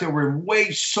guys that were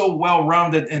way so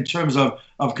well-rounded in terms of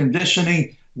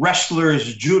conditioning,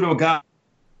 wrestlers, judo guys,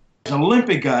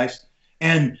 Olympic guys.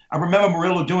 And I remember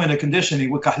Murilo doing the conditioning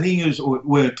with Carlinhos,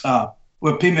 with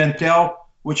Pimentel,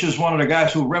 which is one of the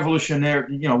guys who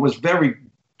revolutionary, was very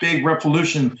big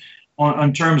revolution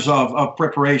on terms of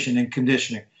preparation and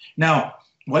conditioning. Now,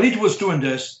 Waleed was doing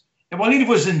this, and Waleed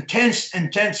was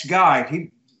intense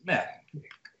guy.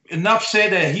 enough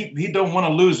said that he don't want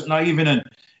to lose, not even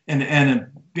in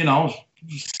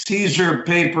Caesar,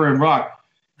 paper, and rock.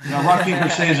 Rock, paper,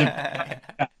 Caesar.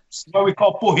 It's what we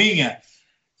call porrinha.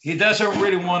 He doesn't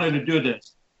really want to do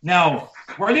this. Now,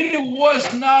 Murilo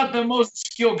was not the most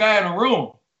skilled guy in the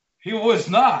room. He was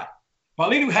not.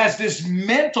 Murilo has this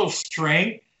mental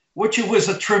strength, which was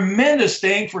a tremendous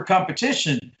thing for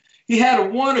competition. He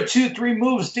had 1 or 2, 3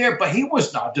 moves there, but he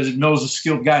was not the most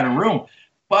skilled guy in the room.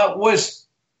 But was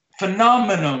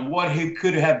phenomenal what he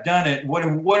could have done it,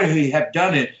 what he have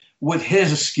done it with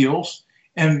his skills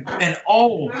and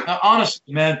all.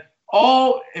 Honestly, man,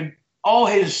 all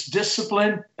his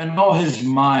discipline and all his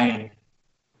mind,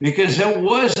 because it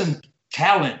wasn't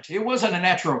talent. It wasn't a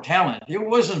natural talent. It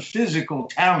wasn't physical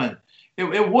talent.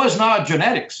 It was not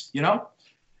genetics.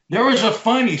 There was a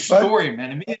funny story,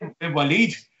 man. Me and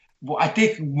Walid, I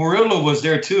think Murilo was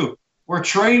there too. We're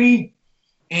training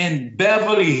in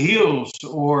Beverly Hills,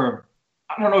 or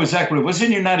I don't know exactly. It was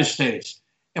in the United States.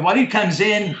 And Walid comes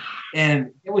in,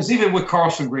 and it was even with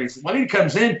Carlson Gracie. Walid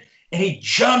comes in, and he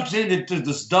jumps into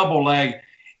this double leg,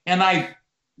 and I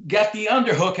got the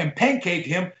underhook and pancaked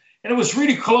him, and it was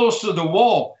really close to the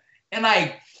wall. And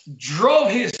I drove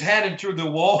his head into the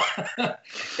wall, and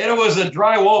it was a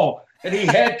dry wall, and his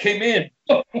head came in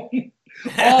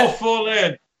all full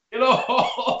in,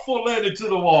 all full in into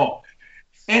the wall.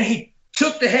 And he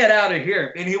took the head out of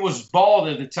here, and he was bald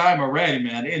at the time already,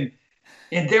 man.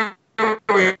 And there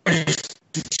were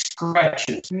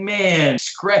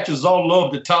scratches all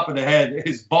over the top of the head,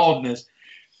 his baldness.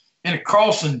 And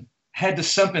Carlson had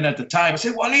this something at the time. I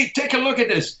said, Walid, take a look at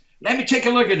this. Let me take a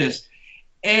look at this.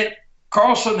 And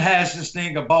Carlson has this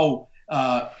thing about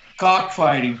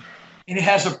cockfighting, and he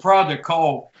has a product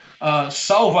called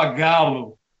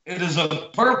Salvagallo. It is a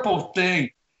purple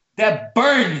thing that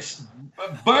burns.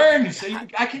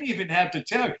 I can't even have to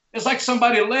tell you. It's like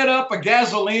somebody lit up a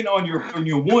gasoline on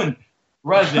your wound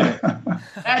right there.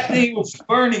 That thing was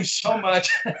burning so much.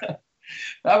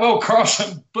 That old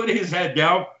Carlson put his head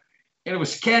down, and it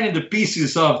was canning the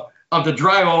pieces of the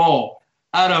drywall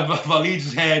out of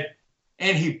Walid's head,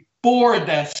 and he poured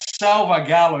that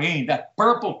Salvagallo in. That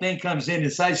purple thing comes in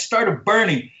inside, started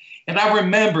burning. And I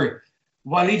remember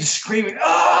Walid screaming,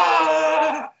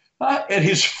 ah! And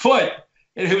his foot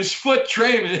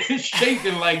trailing, it's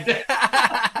shaking like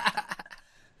that.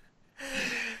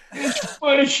 His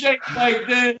foot is shaking like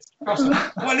this.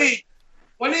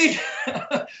 Walid,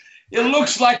 it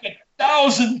looks like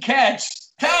 1,000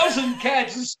 cats. 1,000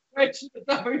 cats is stretching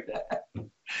over that.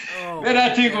 Oh, and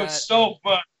I think it was so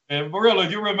fun. Man, Murilo,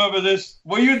 do you remember this?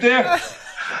 Were you there?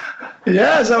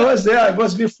 Yes, I was there. It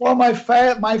was before my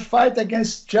fight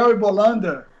against Jerry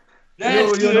Bolander.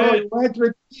 You went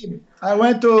with him. I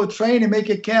went to train and make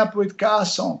a camp with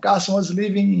Carson. Carson was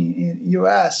living in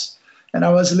U.S. and I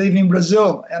was living in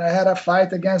Brazil. And I had a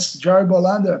fight against Jerry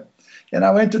Bolander. And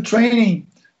I went to training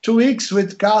 2 weeks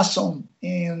with Carson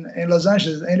in Los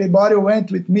Angeles. And Liborio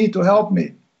went with me to help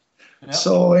me. Yep.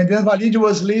 So, and then Walid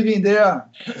was living there.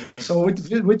 So with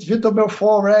Vitor Belfort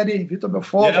already, yep.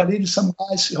 Walid, some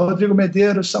guys, Rodrigo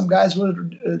Medeiros, some guys were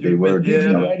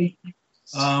living already.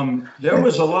 There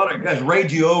was a lot of guys. Ray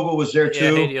Diogo was there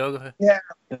too. Ray Diogo. Yeah.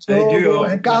 Diogo.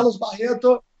 And Carlos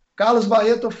Barreto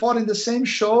fought in the same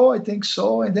show, I think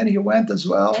so. And then he went as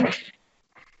well.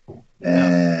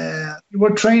 And we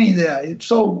were training there.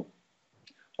 So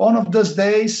one of those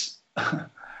days,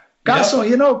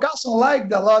 Carson, Carson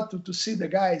liked a lot to see the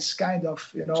guys kind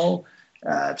of,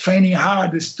 training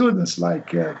hard, the students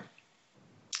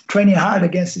training hard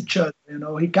against each other.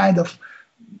 He kind of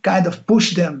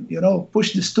push them,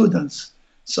 push the students.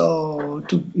 So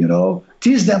to,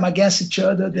 tease them against each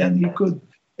other, then he could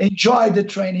enjoy the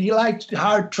training. He liked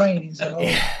hard trainings,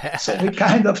 Yeah. So we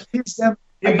kind of tease them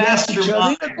against each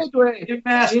other in a good way. In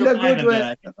a good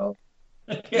way,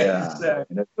 Yeah, exactly.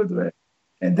 In a good way.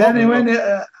 And then he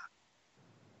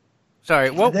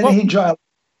enjoyed.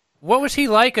 What was he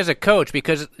like as a coach?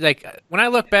 Because, when I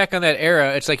look back on that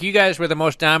era, it's like you guys were the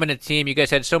most dominant team. You guys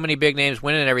had so many big names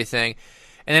winning and everything.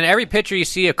 And then every picture you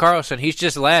see of Carlson, he's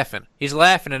just laughing. He's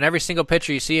laughing in every single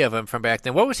picture you see of him from back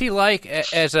then. What was he like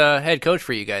as a head coach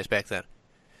for you guys back then?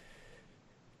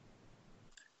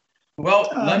 Well,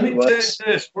 let me tell you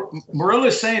this. Murilo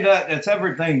is saying that it's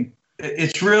everything.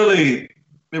 It's really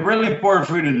important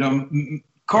for you to know.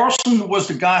 Carlson was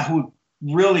the guy who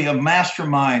really a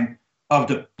mastermind of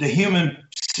the human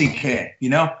CK.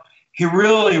 He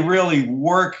really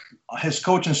worked his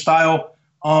coaching style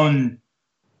on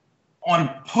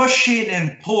pushing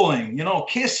and pulling,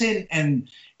 kissing and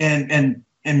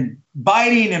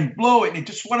biting and blowing. And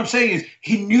just what I'm saying is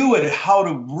he knew how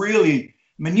to really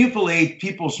manipulate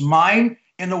people's mind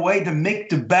in a way to make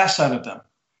the best out of them.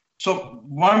 So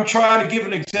when I'm trying to give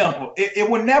an example, it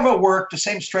would never work the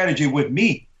same strategy with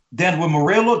me than with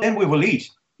Murilo, than with Walid.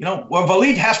 Well,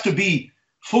 Walid has to be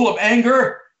full of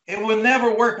anger. It would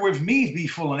never work with me be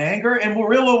full of anger. And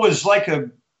Murilo was like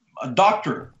a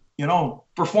doctor,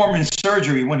 performing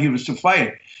surgery when he was to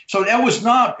fight. So that was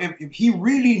not, if he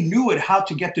really knew it, how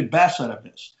to get the best out of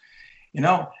this,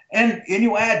 And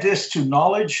you add this to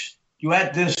knowledge, you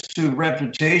add this to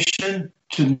reputation,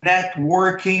 to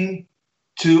networking,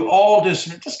 to all this.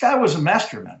 This guy was a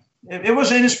master, man. It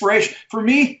was an inspiration. For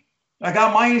me, I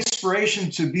got my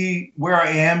inspiration to be where I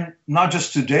am, not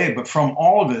just today, but from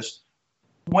all of this.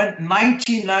 When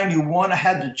 1991, I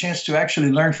had the chance to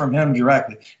actually learn from him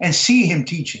directly and see him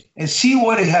teaching and see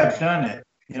what he had done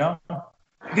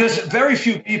Because very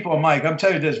few people, Mike, I'm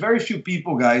telling you this, very few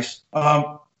people, guys,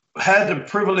 had the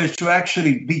privilege to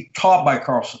actually be taught by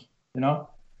Carlson,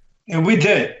 And we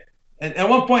did. And at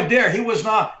one point there, he was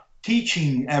not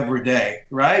teaching every day,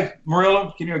 right?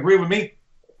 Murilo, can you agree with me?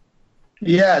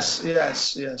 Yes.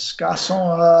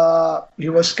 Carlson, he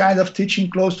was kind of teaching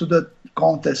close to the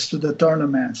contests, to the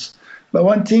tournaments. But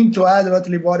one thing to add what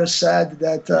Liborio said,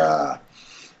 that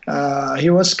he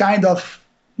was kind of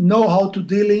know how to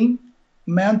dealing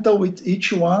mental with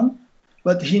each one,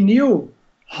 but he knew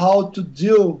how to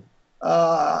do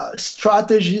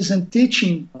strategies and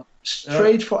teaching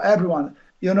straight for everyone.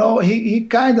 He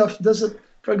kind of does it.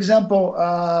 For example,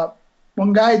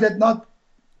 one guy that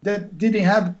didn't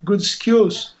have good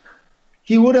skills,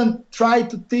 he wouldn't try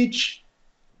to teach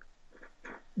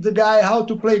the guy how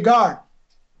to play guard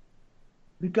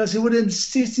because he would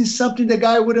insist in something the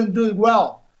guy wouldn't do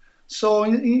well. So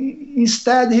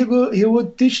instead, he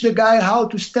would teach the guy how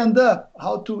to stand up,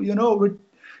 how to,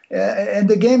 and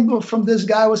the game from this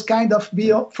guy was kind of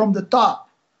be from the top,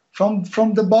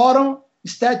 from the bottom.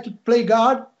 Instead to play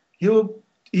guard, he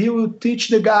would teach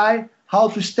the guy how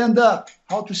to stand up,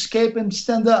 how to escape and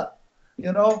stand up,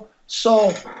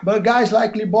 So, but guys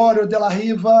like Liborio, De La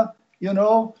Riva,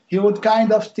 he would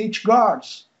kind of teach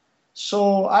guards.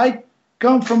 So I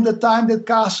come from the time that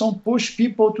Carlson pushed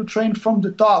people to train from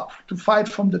the top, to fight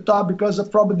from the top because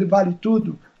of probably the Vale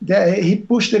Tudo. He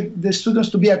pushed the students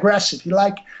to be aggressive. He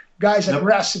liked guys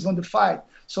aggressive on the fight.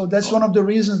 So that's one of the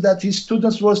reasons that his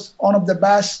students was one of the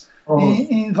best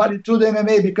in Vale Tudo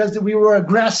MMA, because we were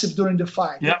aggressive during the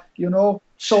fight.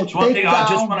 So take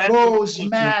down, go,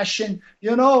 smash, and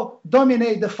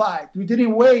dominate the fight. We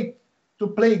didn't wait to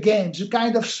play games. You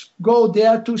kind of go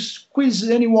there to squeeze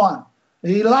anyone.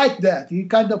 He liked that. He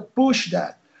kind of pushed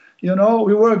that. We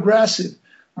were aggressive,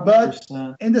 but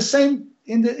 100%.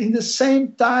 in the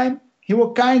same time, he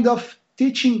was kind of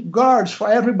teaching guards for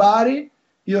everybody.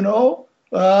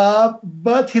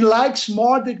 But he likes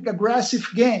more the aggressive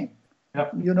game.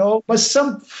 Yep. But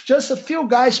just a few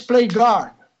guys play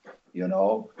guard.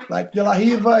 Like De La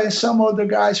Riva and some other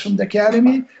guys from the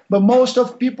academy. But most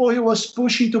of people he was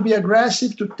pushing to be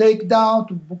aggressive, to take down,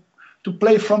 to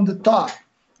play from the top.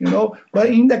 But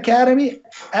in the academy,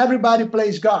 everybody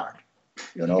plays guard.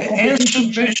 And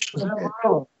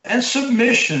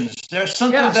submissions. There's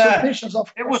something submissions,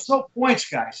 it was no points,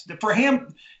 guys. For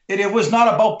him, it was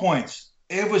not about points.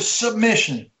 It was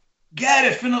submission. Get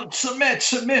it, submit,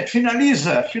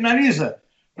 finaliza.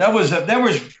 That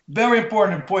was very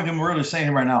important point that we're really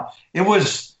saying right now. It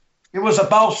was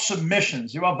about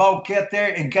submissions. You were about get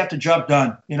there and get the job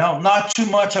done. Not too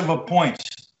much of a point.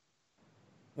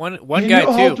 One he guy knew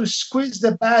too. How to squeeze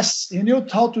the best. He knew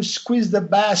how to squeeze the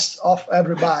best of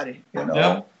everybody.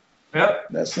 Yep.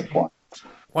 That's the point.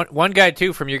 One guy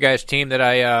too from your guys' team that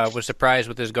I was surprised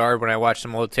with his guard when I watched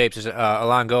some old tapes is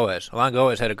Alan Goes. Alan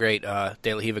Goes had a great De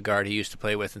La Riva guard he used to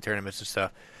play with in tournaments and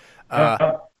stuff.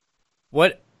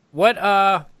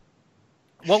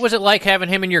 What was it like having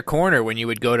him in your corner when you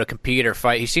would go to compete or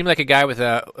fight? He seemed like a guy with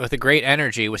a great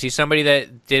energy. Was he somebody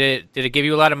that did it give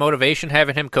you a lot of motivation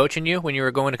having him coaching you when you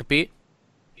were going to compete?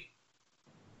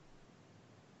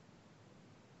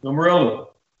 Murilo.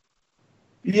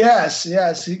 Yes.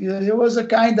 He was a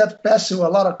kind of passive, a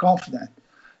lot of confidence.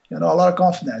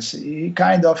 He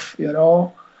kind of, he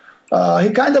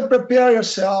kind of prepare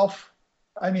yourself.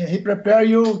 I mean, he prepare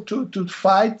you to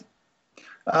fight.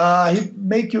 He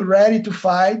make you ready to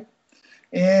fight.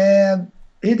 And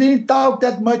he didn't talk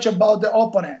that much about the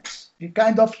opponents. He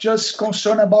kind of just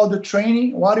concerned about the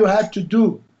training, what you have to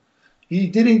do. He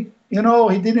didn't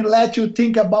let you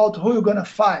think about who you're going to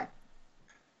fight.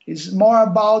 It's more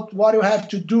about what you have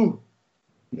to do,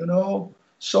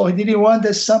 So he didn't want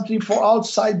that something for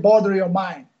outside bother your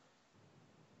mind.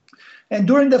 And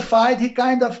during the fight, he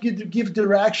kind of give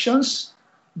directions,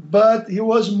 but he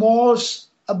was more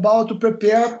about to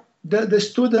prepare the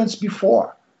students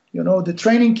before. The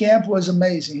training camp was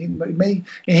amazing.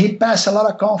 He passed a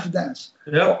lot of confidence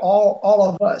for all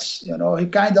of us. He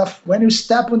kind of, when you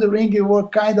step on the ring, you were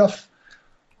kind of,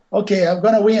 okay, I'm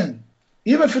gonna win.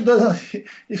 Even if you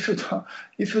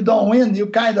don't win, you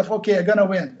kind of, okay, I'm gonna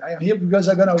win. I'm here because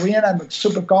I'm gonna win. I'm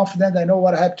super confident. I know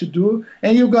what I have to do,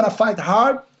 and you're gonna fight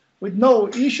hard with no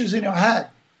issues in your head.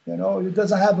 You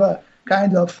doesn't have a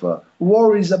kind of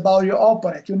worries about your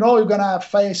opponent. You're gonna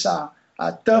face a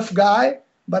tough guy,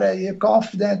 but you're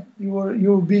confident.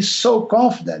 You'll be so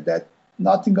confident that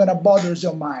nothing gonna bother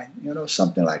your mind.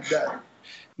 Something like that.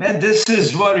 Man, this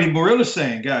is what Murilo's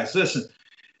saying, guys. Listen,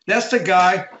 that's the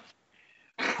guy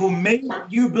who made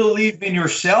you believe in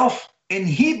yourself, and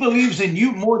he believes in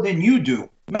you more than you do.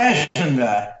 Imagine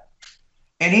that.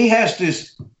 And he has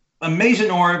this amazing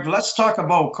aura. Let's talk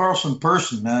about Carlson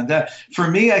person, man. That for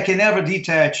me, I can never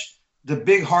detach the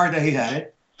big heart that he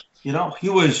had. He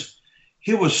was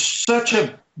such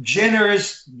a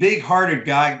generous, big-hearted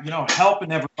guy.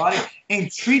 Helping everybody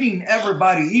and treating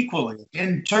everybody equally.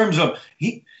 In terms of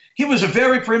he was a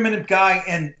very preeminent guy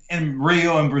in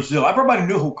Rio and Brazil. Everybody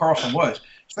knew who Carlson was.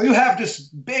 So you have this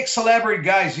big celebrity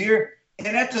guys here,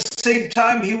 and at the same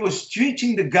time, he was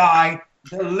treating the guy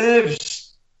that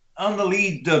lives on the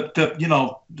lead, in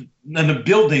the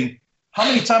building. How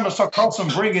many times I saw Carlson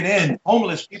bringing in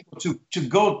homeless people to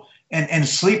go and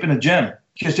sleep in the gym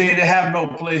because they have no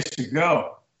place to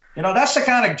go? That's the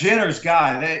kind of generous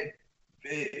guy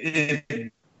that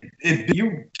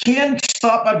you can't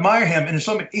stop admire him.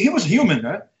 And he was human,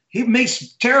 right? He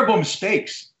makes terrible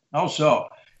mistakes also.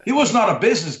 He was not a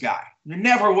business guy. He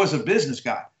never was a business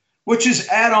guy, which is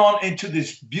add on into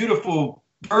this beautiful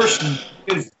person.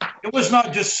 It was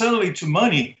not just solely to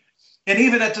money. And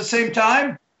even at the same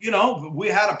time, we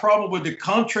had a problem with the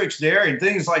contracts there and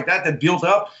things like that built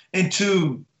up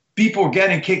into people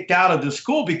getting kicked out of the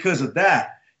school because of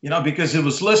that, because it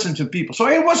was listened to people. So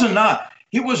he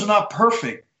was not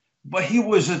perfect, but he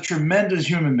was a tremendous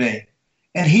human being.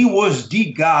 And he was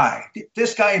the guy.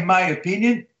 This guy, in my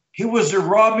opinion, he was the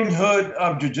Robin Hood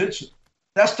of jiu-jitsu.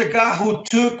 That's the guy who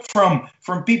took from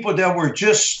people that were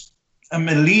just an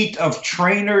elite of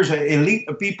trainers, an elite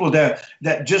of people that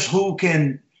just who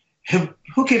can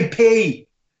pay,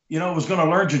 was going to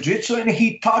learn jiu-jitsu. And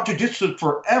he taught jiu-jitsu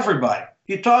for everybody.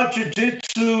 He taught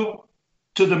jiu-jitsu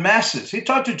to the masses. He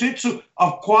taught jiu-jitsu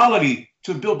of quality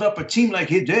to build up a team like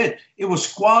he did. It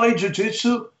was quality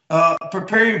jiu-jitsu,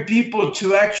 preparing people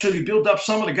to actually build up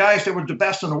some of the guys that were the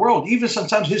best in the world, even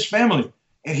sometimes his family.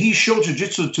 And he showed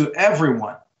jiu-jitsu to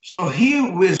everyone. So he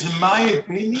was, in my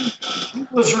opinion, he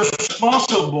was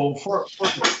responsible for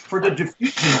the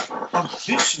diffusion of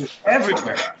jiu-jitsu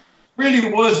everywhere.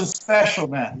 Really was a special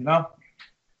man,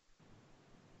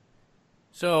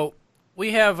 So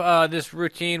we have this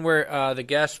routine where the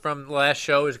guest from the last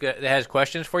show has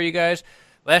questions for you guys.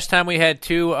 Last time we had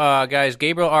two guys,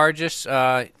 Gabriel Argis,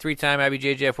 three-time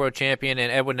IBJJF world champion,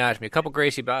 and Edwin Najmi, a couple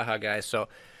Gracie Baja guys. So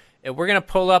we're going to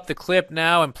pull up the clip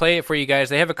now and play it for you guys.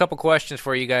 They have a couple questions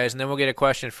for you guys, and then we'll get a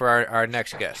question for our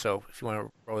next guest. So if you want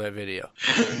to roll that video.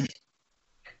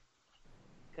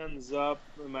 Comes up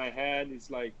in my head, it's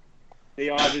like they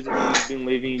obviously have been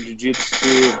living in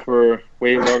jiu-jitsu for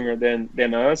way longer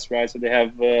than us, right? So they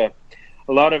have a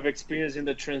lot of experience in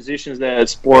the transitions that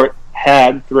sport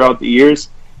had throughout the years.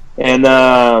 And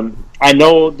I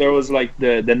know there was like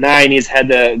the 90s had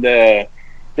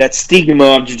that stigma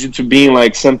of jiu-jitsu being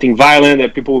like something violent,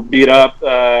 that people would beat up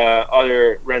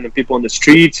other random people on the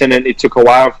streets, and then it took a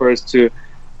while for us to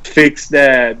fix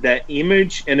that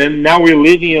image. And then now we're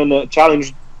living on the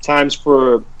challenge times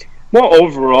for more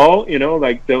overall,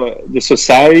 like the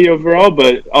society overall,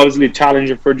 but obviously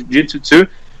challenging for jiu-jitsu too.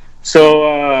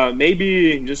 So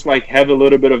maybe just like have a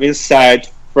little bit of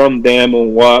insight from them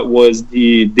on what was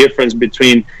the difference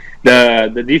between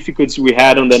the difficulties we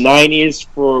had on the 90s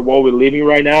for what we're living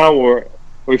right now, or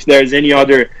if there's any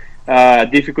other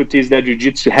difficulties that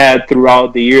jiu-jitsu had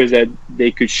throughout the years that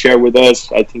they could share with us.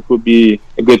 I think would be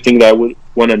a good thing that I would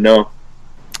want to know.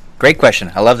 Great question.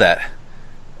 I love that.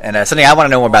 And something I want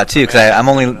to know more about, too, because I'm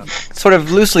only sort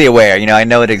of loosely aware. I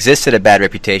know it existed a bad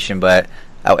reputation, but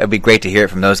it'd be great to hear it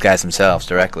from those guys themselves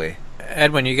directly.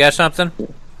 Edwin, you got something?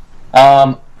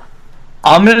 I'm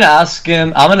gonna ask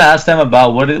them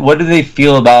about what do they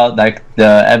feel about like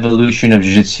the evolution of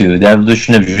jiu-jitsu, the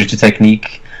evolution of jiu-jitsu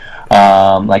technique.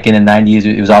 Like in the 90s,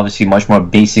 it was obviously much more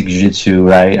basic jiu-jitsu,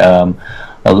 right?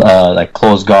 Like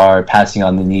closed guard, passing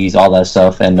on the knees, all that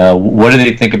stuff. And what do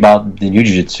they think about the new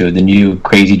jiu-jitsu, the new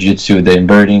crazy jiu-jitsu, the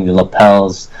inverting, the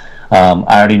lapels,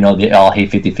 I already know they all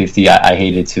hate 50-50. I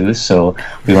hate it too, so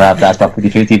we don't have to ask about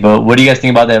 50-50. But what do you guys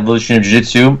think about the evolution of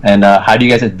jiu-jitsu, and how do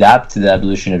you guys adapt to the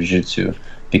evolution of jiu-jitsu?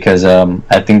 Because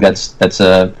I think that's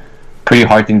a pretty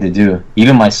hard thing to do.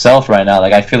 Even myself right now,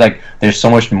 like I feel like there's so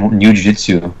much new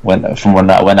jiu-jitsu when I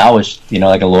was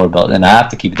like a lower belt, and I have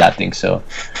to keep adapting. So I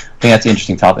think that's an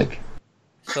interesting topic.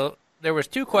 So there was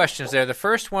two questions there. The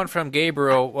first one from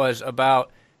Gabriel was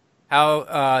about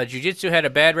how jiu-jitsu had a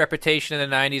bad reputation in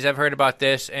the 90s. I've heard about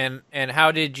this, and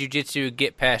how did jiu-jitsu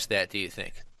get past that, do you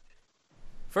think?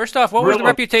 First off, what was the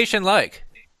reputation like?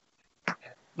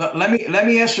 Let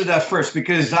me answer that first,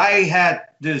 because I had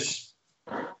this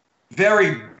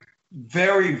very,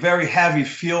 very, very heavy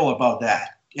feel about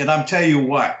that. And I'm telling you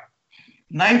what,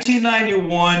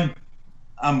 1991,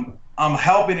 I'm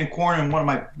helping and cornering one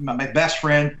of my best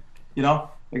friend, the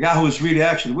guy who was really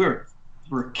actually, we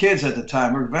were kids at the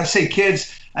time. When I say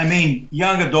kids, I mean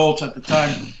young adults at the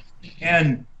time.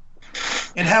 And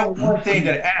have one thing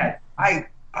to add. I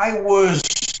was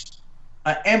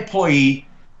an employee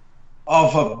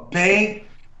of a bank,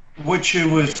 which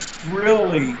was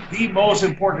really the most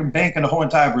important bank in the whole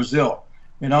entire Brazil,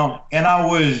 and I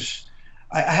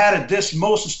had this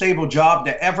most stable job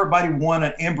that everybody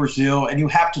wanted in Brazil, and you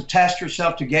have to test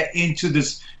yourself to get into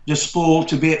this pool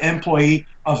to be an employee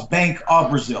of Bank of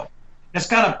Brazil. It's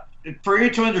kind of, for you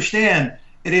to understand,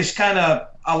 it is kind of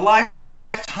a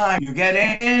lifetime. You get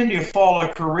in, you follow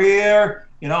a career.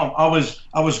 I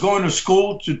was going to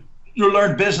school to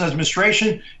learn business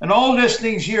administration, and all of these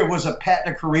things here was a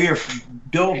patent career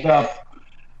built up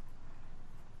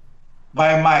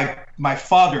by my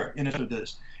father into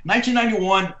this.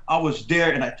 1991, I was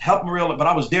there, and I helped Murilo, but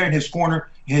I was there in his corner,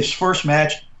 his first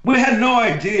match. We had no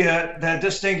idea that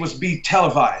this thing was being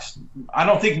televised. I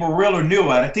don't think Murilo knew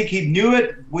it. I think he knew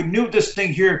it. We knew this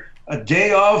thing here a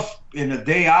day of, and a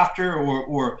day after,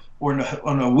 or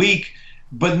on a week,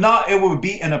 but not it would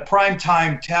be in a prime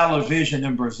time television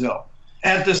in Brazil.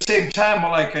 At the same time,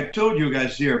 like I told you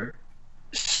guys here,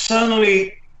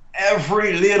 suddenly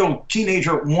every little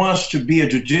teenager wants to be a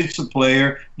jiu-jitsu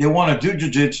player. They want to do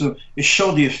jiu-jitsu. It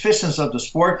showed the efficiency of the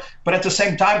sport. But at the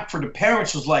same time, for the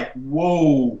parents, it's like,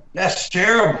 whoa, that's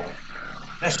terrible.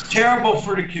 That's terrible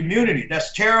for the community.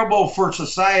 That's terrible for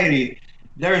society.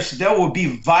 There will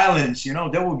be violence, there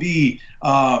will be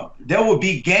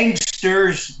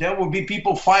gangsters, there will be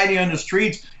people fighting on the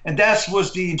streets, and that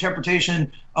was the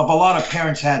interpretation of a lot of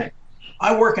parents had it.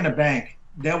 I work in a bank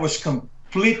that was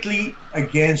completely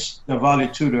against the Vale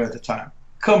Tudo at the time.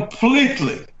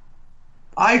 Completely.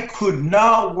 I could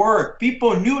not work.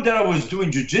 People knew that I was doing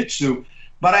jiu-jitsu,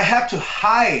 but I had to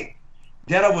hide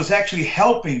that I was actually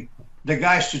helping the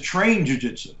guys to train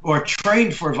jiu-jitsu or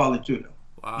train for Vale Tudo.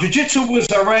 Wow. Jiu-jitsu was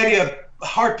already a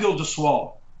hard pill to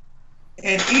swallow.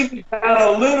 And even got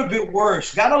a little bit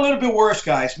worse,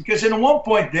 guys, because at one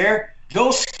point there,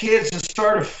 those kids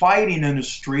started fighting in the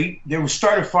street. They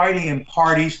started fighting in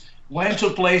parties, went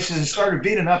to places and started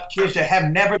beating up kids that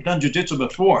have never done jiu-jitsu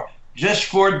before, just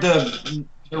for the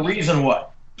reason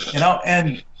what,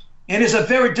 and it is a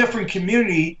very different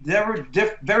community, very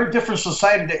different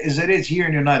society as it is here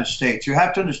in the United States. You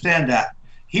have to understand that.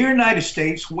 Here in the United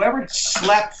States, whoever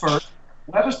slapped first,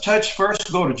 whoever touched first,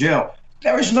 go to jail.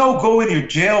 There is no going to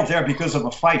jail there because of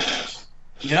a fight.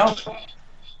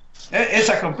 It's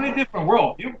a completely different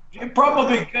world. You're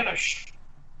probably going to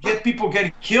get people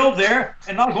getting killed there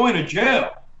and not going to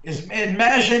jail.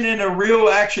 Imagine in a real,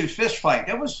 actually, fist fight.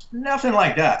 There was nothing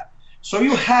like that. So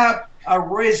you have a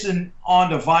reason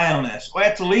on the violence, or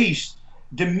at least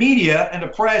the media and the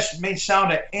press made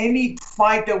sound that any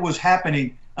fight that was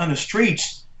happening on the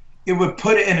streets, it would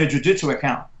put it in a jiu-jitsu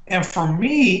account. And for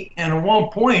me, at one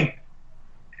point,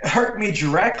 it hurt me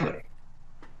directly.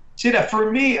 See that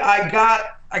for me, I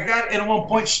got at one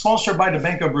point sponsored by the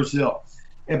Bank of Brazil.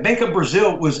 And Bank of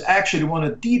Brazil was actually one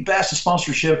of the best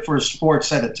sponsorship for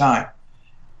sports at the time.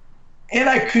 And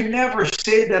I could never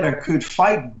say that I could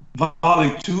fight Vale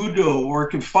Tudo or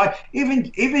could fight,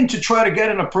 even to try to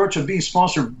get an approach of being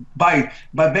sponsored by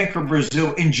Bank of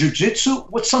Brazil in jiu-jitsu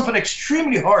was something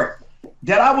extremely hard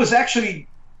that I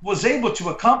was able to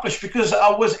accomplish because I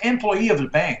was employee of the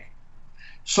bank.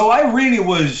 So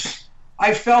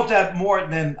I felt that more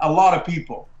than a lot of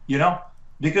people,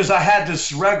 because I had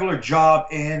this regular job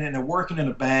and working in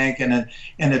a bank and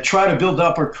to try to build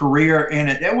up a career in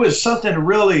it. It was something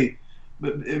really,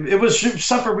 it was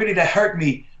something really that hurt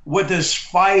me with this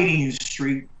fighting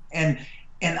street. And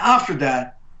after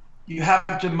that, you have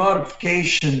the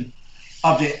modification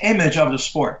of the image of the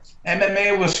sport.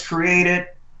 MMA was created,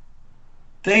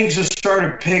 things just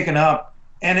started picking up,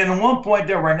 and at one point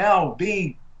there were now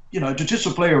being a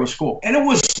jiu-jitsu player was cool. And it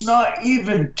was not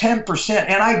even 10%.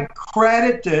 And I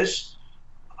credit this.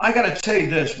 I got to tell you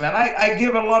this, man. I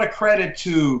give a lot of credit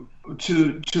to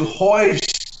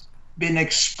Royce being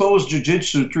exposed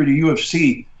jiu-jitsu through the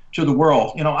UFC to the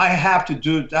world. I have to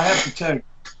tell you,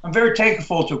 I'm very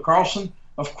thankful to Carlson.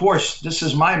 Of course, this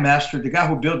is my master, the guy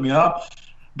who built me up.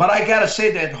 But I got to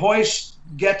say that Royce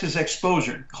gets his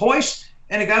exposure. Royce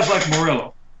and the guys like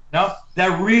Murilo,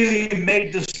 that really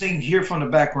made this thing here from the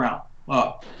background.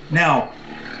 Now,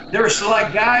 there's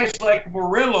like guys like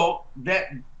Murilo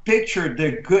that picture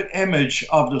the good image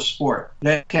of the sport,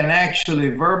 that can actually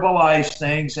verbalize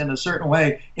things in a certain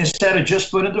way instead of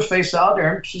just putting the face out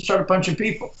there and just start punching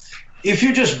people. If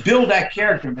you just build that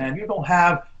character, man, you don't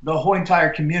have the whole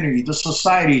entire community, the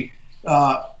society,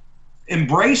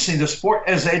 embracing the sport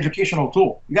as an educational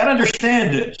tool. You got to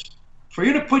understand this. For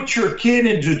you to put your kid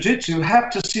in jiu-jitsu, you have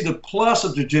to see the plus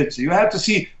of jiu-jitsu. You have to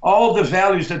see all the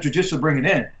values that jiu-jitsu is bringing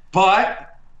in.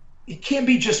 But it can't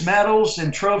be just medals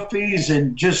and trophies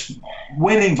and just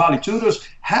winning valetudos. It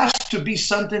has to be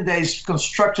something that is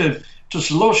constructive to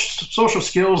social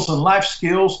skills and life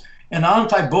skills and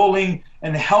anti-bullying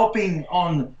and helping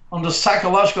on the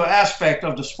psychological aspect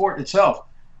of the sport itself.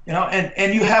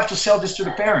 And you have to sell this to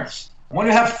the parents. When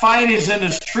you have fighters in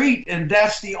the street and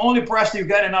that's the only price that you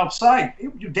get outside,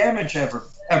 you damage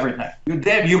everything.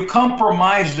 You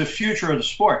compromise the future of the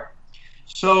sport.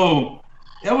 So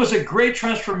it was a great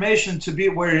transformation to be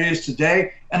where it is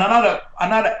today. And another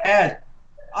add,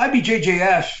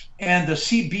 IBJJF and the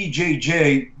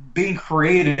CBJJ being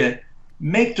created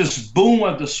make this boom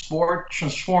of the sport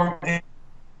transform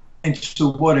into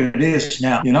what it is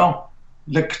now.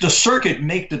 The circuit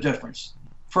make the difference.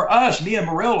 For us, me and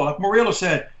Murilo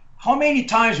said, how many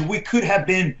times we could have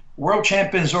been world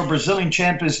champions or Brazilian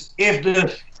champions if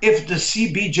the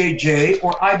CBJJ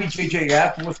or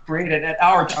IBJJF was created at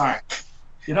our time?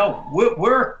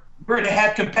 We're the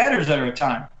head competitors at our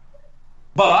time.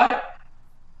 But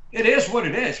it is what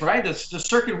it is, right? The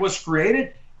circuit was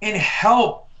created and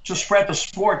helped to spread the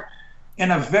sport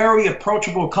in a very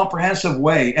approachable, comprehensive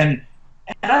way. And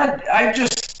I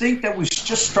just think that we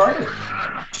just started.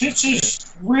 This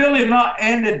is really not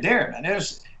ended there, man.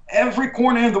 There's every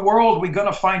corner in the world we're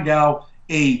gonna find out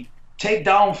a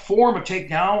takedown form, a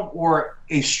takedown, or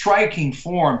a striking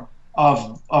form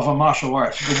of a martial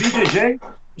arts. The BJJ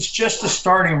is just the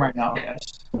starting right now,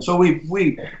 guys. So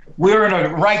we're in a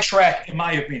right track, in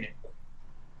my opinion.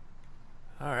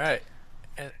 All right.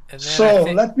 And then so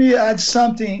let me add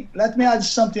something. Let me add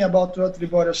something about what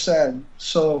Liborio said.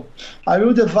 So I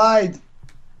will divide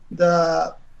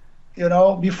the,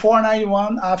 before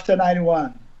 91, after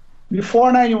 91.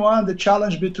 Before 91, the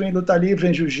challenge between Luta Livre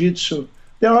and Jiu-Jitsu,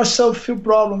 there were so few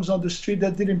problems on the street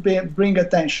that didn't bring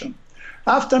attention.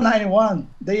 After 91,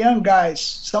 the young guys,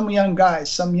 some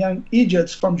young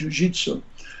idiots from Jiu-Jitsu,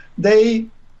 they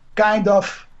kind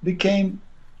of became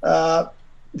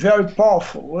very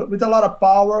powerful, with a lot of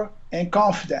power and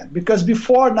confident. Because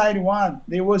before 91,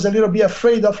 they was a little bit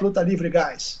afraid of Luta Livre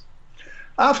guys.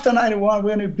 After 91,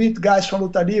 when we beat guys from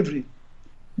Luta Livre,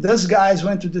 those guys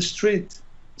went to the street,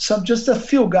 just a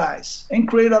few guys, and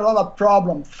created a lot of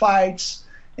problem, fights,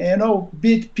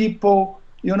 beat people,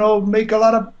 make a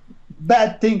lot of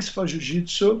bad things for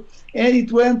Jiu-Jitsu, and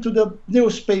it went to the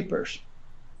newspapers,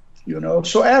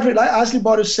 So as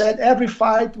Liborio said, every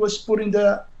fight was put in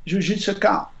the Jiu-Jitsu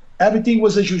account. Everything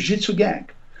was a Jiu-Jitsu gang.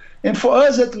 And for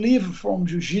us at Livre from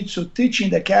Jiu-Jitsu, teaching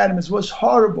the academies was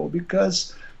horrible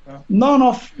because none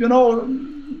of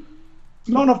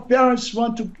parents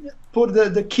want to put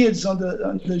the kids on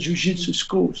the Jiu-Jitsu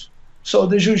schools. So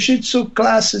the Jiu-Jitsu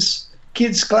classes,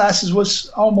 kids classes was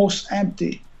almost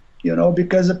empty,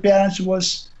 because the parents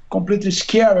was completely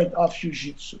scared of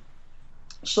Jiu-Jitsu.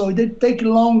 So it did take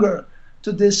longer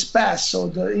to this pass. So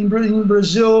in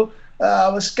Brazil,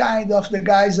 was kind of the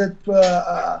guys that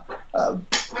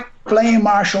playing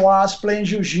martial arts, playing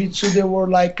jiu-jitsu. They were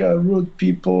like rude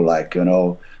people,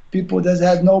 people that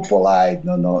had no polite,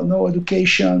 no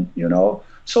education,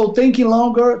 So taking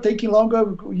longer,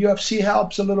 UFC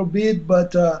helps a little bit,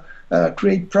 but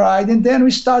create pride. And then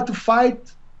we start to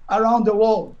fight around the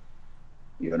world,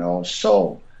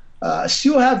 So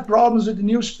still have problems with the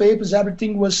newspapers.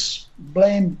 Everything was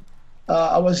blamed.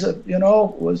 I was,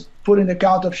 was put in the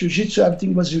account of Jiu-Jitsu.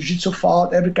 Everything was Jiu-Jitsu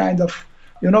fault. Every kind of,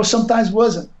 sometimes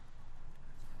wasn't.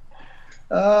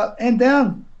 And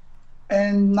then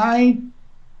in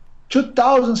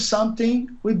 2000 something,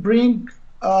 we bring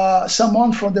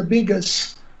someone from the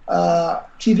biggest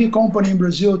TV company in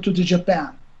Brazil to Japan.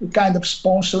 We kind of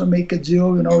sponsor, make a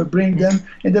deal, we bring them,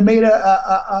 and they made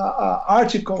a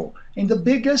article in the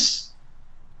biggest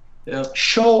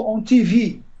show on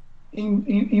TV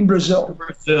in Brazil.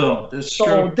 That's So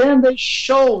true. then they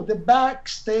show the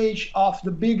backstage of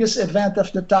the biggest event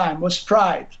of the time was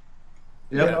Pride.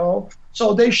 Yep. You know,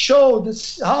 so they showed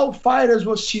this, how fighters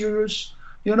were serious,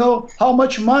 you know, how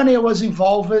much money was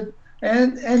involved,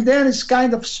 and then it's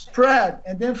kind of spread,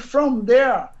 and then from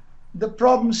there the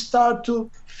problems start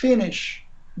to finish,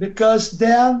 because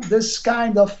then this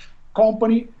kind of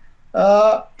company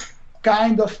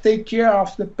kind of take care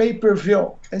of the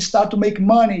pay-per-view and start to make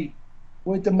money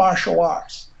with the martial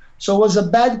arts. So it was a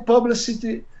bad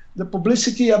publicity. The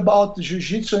publicity about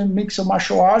jiu-jitsu and mixed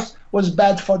martial arts was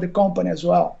bad for the company as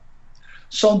well.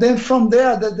 So then from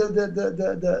there,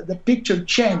 the picture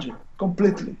changed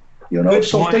completely. You know, Good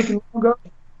so point. taking longer,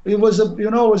 it was it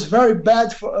was very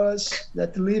bad for us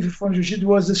that leave from jiu-jitsu.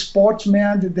 Was the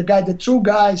sportsman, the true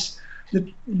guys,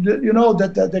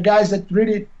 the guys that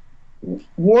really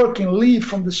work and live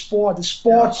from the sport, the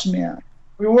sportsmen.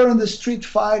 We were on the street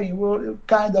fighting. We were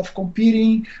kind of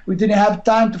competing. We didn't have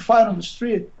time to fight on the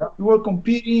street. We were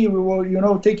competing. We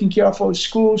were, taking care of our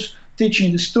schools,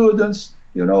 teaching the students.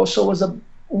 So it was the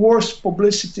worst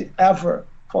publicity ever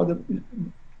for the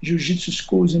jiu-jitsu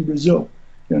schools in Brazil.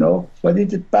 But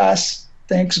it passed.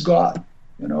 Thanks God.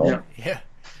 Yeah.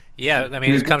 I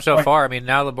mean, it's come so far. I mean,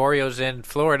 now Liborio's in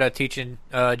Florida teaching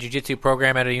jiu-jitsu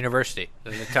program at a university.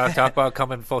 Talk about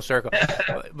coming full circle.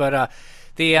 But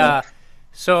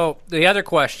so the other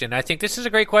question, I think this is a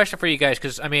great question for you guys,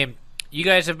 because I mean, you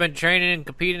guys have been training and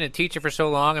competing and teaching for so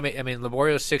long. I mean,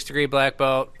 Liborio's 6th degree black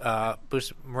belt,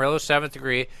 Murilo's 7th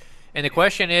degree, and the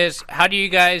question is, how do you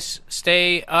guys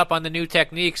stay up on the new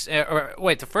techniques?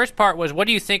 The first part was, what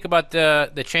do you think about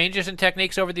the changes in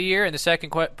techniques over the year, and the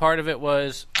second part of it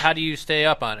was, how do you stay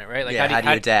up on it, right? Like, how do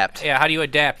you adapt? Yeah, how do you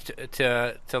adapt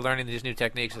to learning these new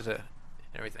techniques and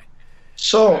everything?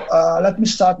 So let me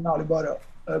start now, Liborio,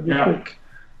 be quick.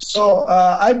 So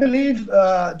I believe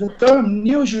the term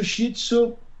new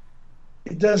jiu-jitsu,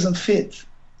 it doesn't fit.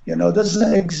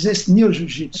 Doesn't exist new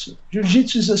jiu-jitsu.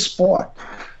 Jiu-jitsu is a sport.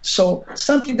 So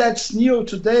something that's new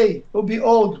today will be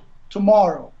old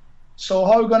tomorrow. So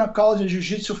how are we going to call the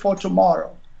jiu-jitsu for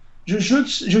tomorrow?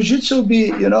 Jiu-jitsu will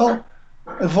be,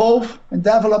 evolve and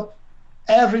develop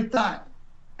every time.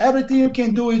 Everything you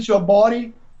can do with your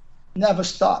body, never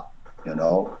stop.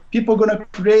 People are going to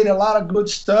create a lot of good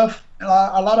stuff and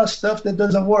a lot of stuff that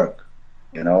doesn't work.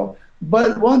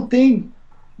 But one thing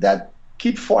that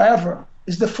keep forever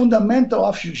is the fundamental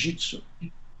of jiu-jitsu.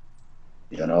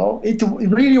 It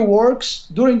really works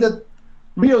during the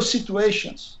real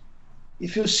situations.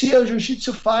 If you see a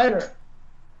jiu-jitsu fighter,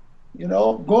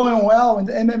 going well in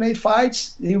the MMA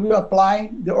fights, he will apply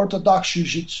the orthodox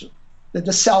jiu-jitsu,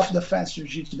 the self-defense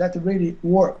jiu-jitsu that really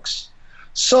works.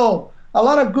 So a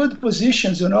lot of good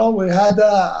positions, we had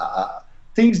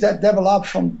things that developed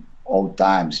from old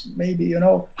times, maybe,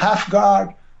 half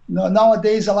guard.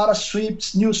 Nowadays, a lot of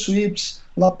sweeps, new sweeps,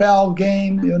 lapel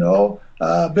game,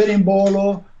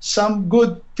 berimbolo, some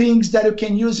good things that you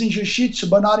can use in jiu-jitsu,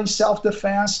 but not in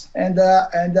self-defense and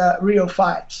real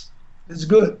fights. It's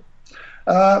good.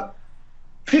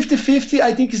 50-50,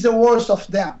 I think, is the worst of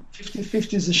them.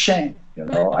 50-50 is a shame.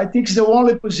 I think it's the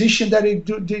only position that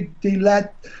they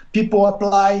let people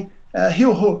apply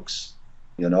heel hooks.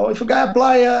 If a guy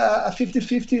apply a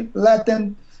 50-50, let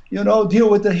them, deal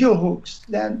with the heel hooks.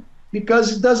 Then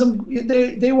because it doesn't,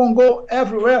 they won't go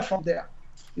everywhere from there.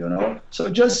 So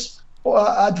just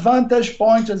advantage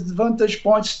point,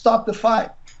 stop the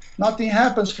fight. Nothing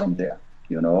happens from there.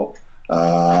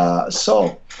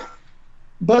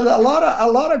 But a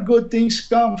lot of good things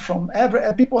come from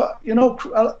people.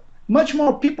 Much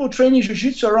more people training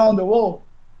jiu-jitsu around the world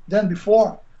than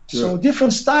before. Yeah. So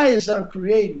different styles are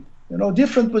creating.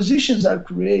 Different positions are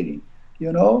creating.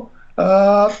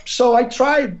 So I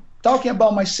try talking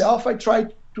about myself. I try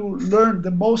to learn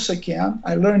the most I can.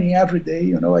 I'm learning every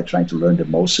day. I try to learn the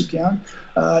most I can.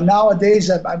 Nowadays,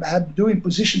 I'm doing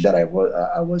position that I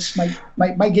was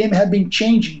my game had been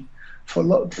changing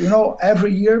for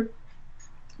every year.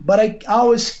 But I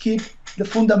always keep the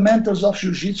fundamentals of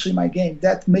jiu-jitsu in my game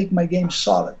that make my game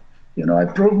solid. I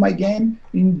prove my game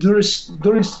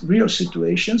during real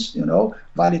situations.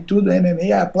 Vale tudo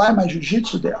MMA. I apply my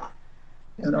jiu-jitsu there.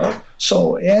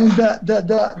 So and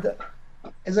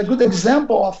as a good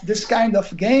example of this kind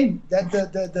of game, that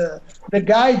the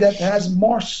guy that has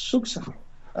more success,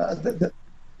 one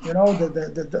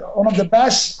of the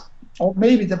best, or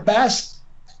maybe the best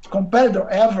competitor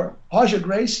ever, Roger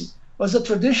Gracie, was a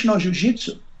traditional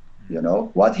jiu-jitsu.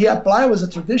 What he applied was a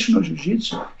traditional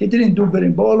jiu-jitsu. He didn't do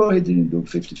berimbolo, he didn't do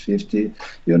 50-50.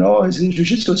 His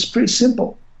jiu-jitsu was pretty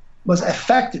simple, was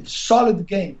effective, solid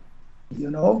game.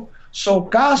 So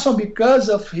Carson, because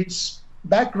of his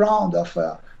background of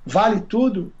Vale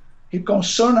Tudo, he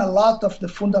concerned a lot of the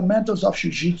fundamentals of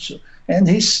jiu-jitsu, and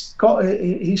his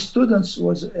students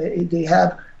they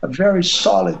have a very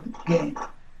solid game,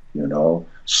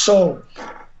 So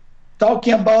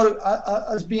talking about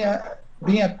us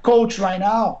being a coach right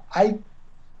now, I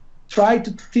try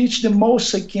to teach the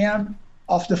most I can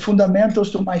of the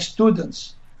fundamentals to my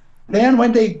students. Then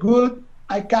when they're good,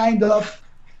 I kind of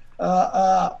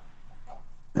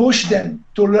push them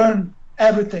to learn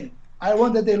everything. I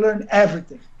want that they learn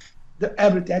everything.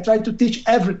 Everything. I try to teach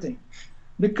everything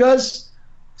because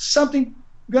something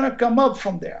gonna come up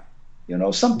from there.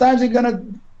 Sometimes they're gonna,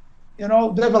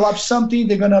 develop something.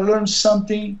 They're gonna learn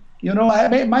something.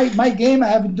 My game, I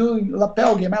have been doing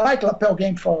lapel game. I like lapel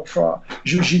game for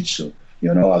jiu-jitsu.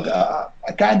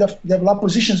 A kind of develop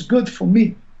position is good for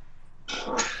me.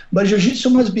 But jiu-jitsu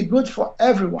must be good for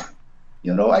everyone.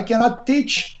 I cannot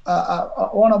teach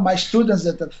one of my students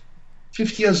that are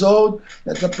 50 years old,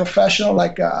 that's a professional,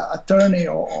 like an attorney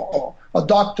or a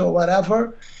doctor or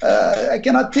whatever. I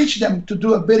cannot teach them to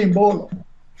do a berimbolo.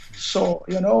 So,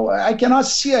 I cannot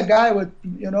see a guy with,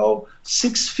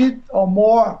 6 feet or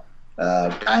more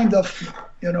kind of,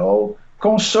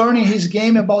 concerning his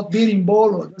game about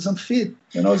berimbolo. It doesn't fit.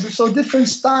 So different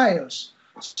styles.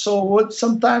 So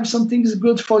sometimes something is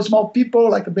good for small people,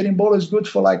 like a berimbolo is good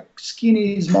for like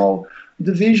skinny, small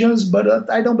divisions, but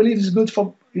I don't believe it's good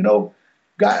for,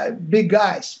 big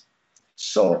guys.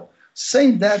 So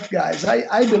saying that, guys,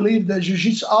 I believe that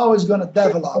jiu-jitsu always going to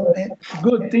develop and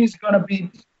good things going to be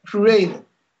created,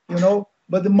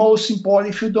 But the most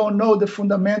important, if you don't know the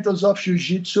fundamentals of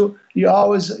jiu-jitsu, you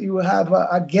will have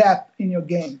a gap in your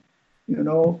game,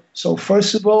 So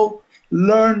first of all,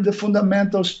 learn the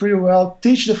fundamentals pretty well.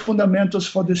 Teach the fundamentals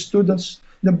for the students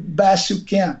the best you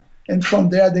can. And from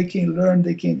there, they can learn,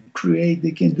 they can create,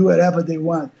 they can do whatever they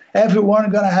want. Everyone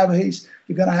gonna have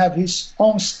his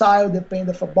own style,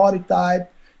 depending of a body type,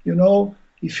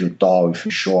 if you're tall, if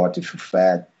you're short, if you're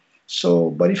fat.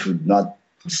 So, but if you not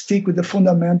stick with the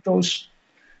fundamentals,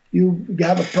 you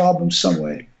have a problem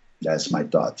somewhere. That's my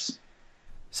thoughts.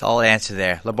 Solid answer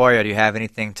there. Liborio, do you have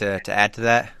anything to add to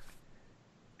that?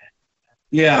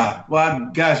 Yeah, well,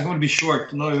 guys, I'm going to be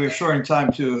short. No, we're short in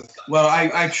time too. Well,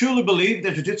 I truly believe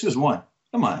that jiu-jitsu is one.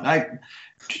 Come on,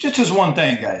 jiu-jitsu is one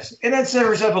thing, guys, and that's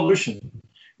there's evolution.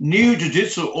 New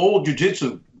jiu-jitsu, old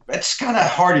jiu-jitsu. It's kind of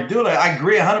hard to do. I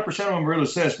agree 100% with what Murilo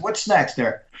says. What's next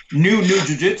there? New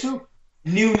jiu-jitsu,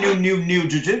 new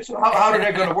jiu-jitsu. How are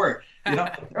they going to work?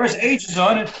 There's ages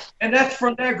on it, and that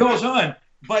from there goes on.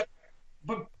 But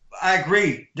I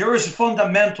agree. There is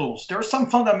fundamentals. There are some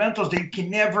fundamentals that you can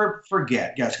never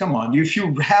forget, guys. Come on. If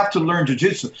you have to learn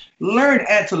jiu-jitsu, learn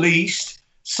at least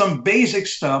some basic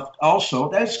stuff also.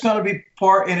 That's going to be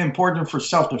part and important for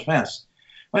self-defense.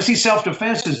 When I see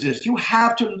self-defense is this. You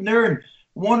have to learn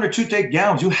 1 or 2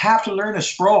 takedowns. You have to learn a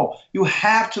sprawl. You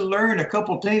have to learn a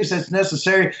couple things that's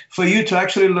necessary for you to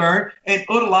actually learn and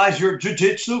utilize your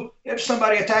jiu-jitsu if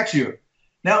somebody attacks you.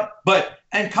 Now, but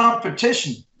in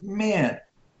competition, man,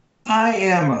 I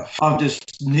am of this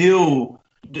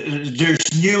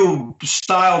there's new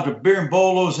style, the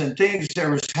berimbolos and things that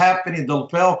was happening in the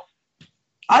lapel.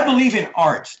 I believe in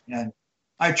art, and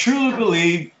I truly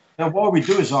believe that what we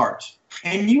do is art.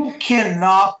 And you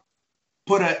cannot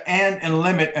put an end and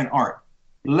limit in art.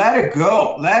 Let it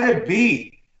go. Let it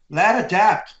be. Let it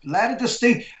adapt. Let it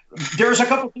distinct. There's a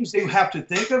couple of things that you have to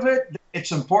think of it.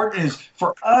 It's important is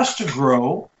for us to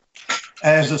grow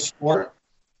as a sport,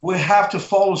 we have to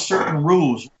follow certain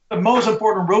rules. The most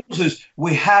important rules is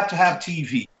we have to have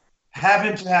TV.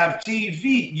 Having to have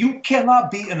TV, you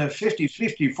cannot be in a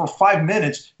 50-50 for 5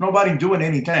 minutes, nobody doing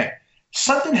anything.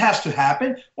 Something has to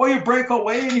happen, or you break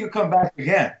away and you come back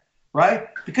again, right?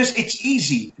 Because it's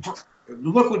easy.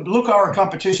 Look at our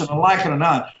competition, like it or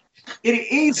not.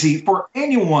 It's easy for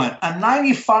anyone. A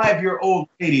 95-year-old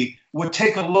lady would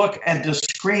take a look at the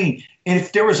screen, and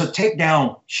if there was a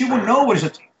takedown, she would know what is a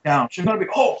takedown. She's going to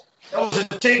be, oh, that was a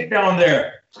takedown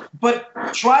there. But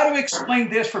try to explain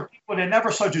this for people that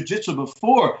never saw jiu-jitsu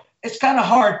before. It's kind of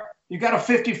hard. You got a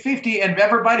 50-50, and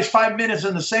everybody's 5 minutes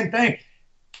in the same thing.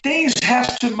 Things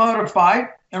have to modify,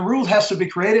 and rules has to be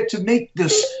created to make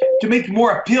it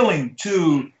more appealing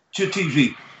to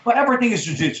TV. But everything is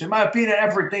jiu-jitsu. In my opinion,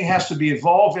 everything has to be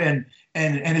evolved and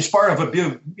it's part of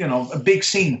a big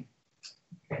scene.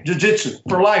 Jiu-jitsu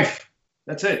for life.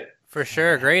 That's it. For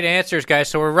sure. Great answers, guys.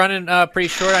 So we're running pretty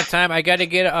short on time. I got to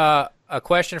get a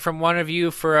question from one of you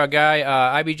for a guy,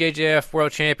 IBJJF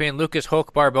world champion Lucas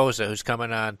Hulk Barboza, who's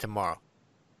coming on tomorrow.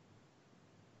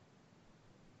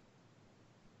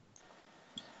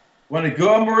 Want to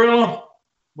go, Murilo?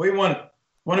 What do you want?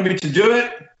 Wanted me to do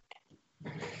it?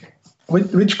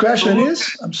 Which question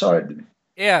is? I'm sorry.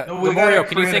 Yeah, Liborio,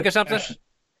 can you think of something?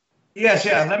 Yes,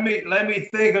 yeah. Let me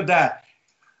think of that.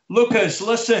 Lucas,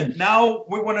 listen. Now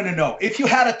we wanted to know if you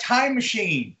had a time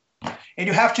machine and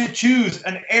you have to choose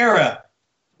an era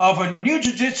of a new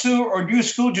jiu-jitsu or new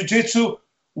school jiu-jitsu,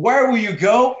 where will you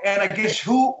go? And I guess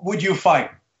who would you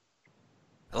fight?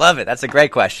 I love it. That's a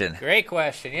great question. Great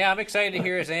question. Yeah, I'm excited to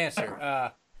hear his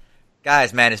answer.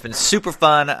 Guys, man, it's been super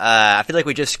fun. I feel like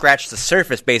we just scratched the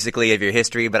surface, basically, of your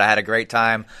history, but I had a great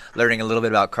time learning a little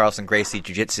bit about Carlson Gracie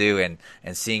Jiu-Jitsu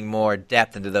and seeing more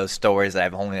depth into those stories that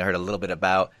I've only heard a little bit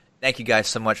about. Thank you guys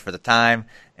so much for the time.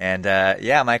 And,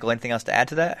 yeah, Michael, anything else to add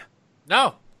to that?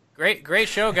 No. Great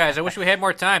show, guys. I wish we had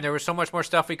more time. There was so much more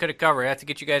stuff we could have covered. I have to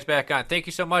get you guys back on. Thank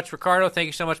you so much, Ricardo. Thank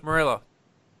you so much, Murilo.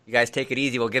 You guys take it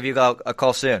easy. We'll give you a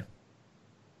call soon.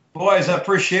 Boys, I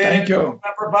appreciate it. Thank you.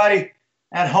 Everybody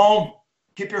at home,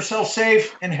 keep yourself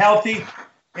safe and healthy.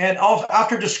 And also,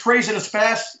 after this craziness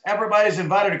pass, everybody's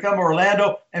invited to come to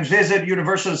Orlando and visit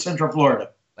University of Central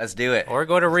Florida. Let's do it. Or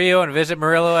go to Rio and visit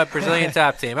Murilo at Brazilian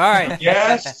Top Team. All right.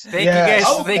 Yes. Thank you guys.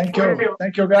 Thank you.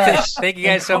 Thank you, guys. Thank you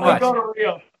guys so much. Go to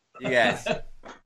Rio. You guys.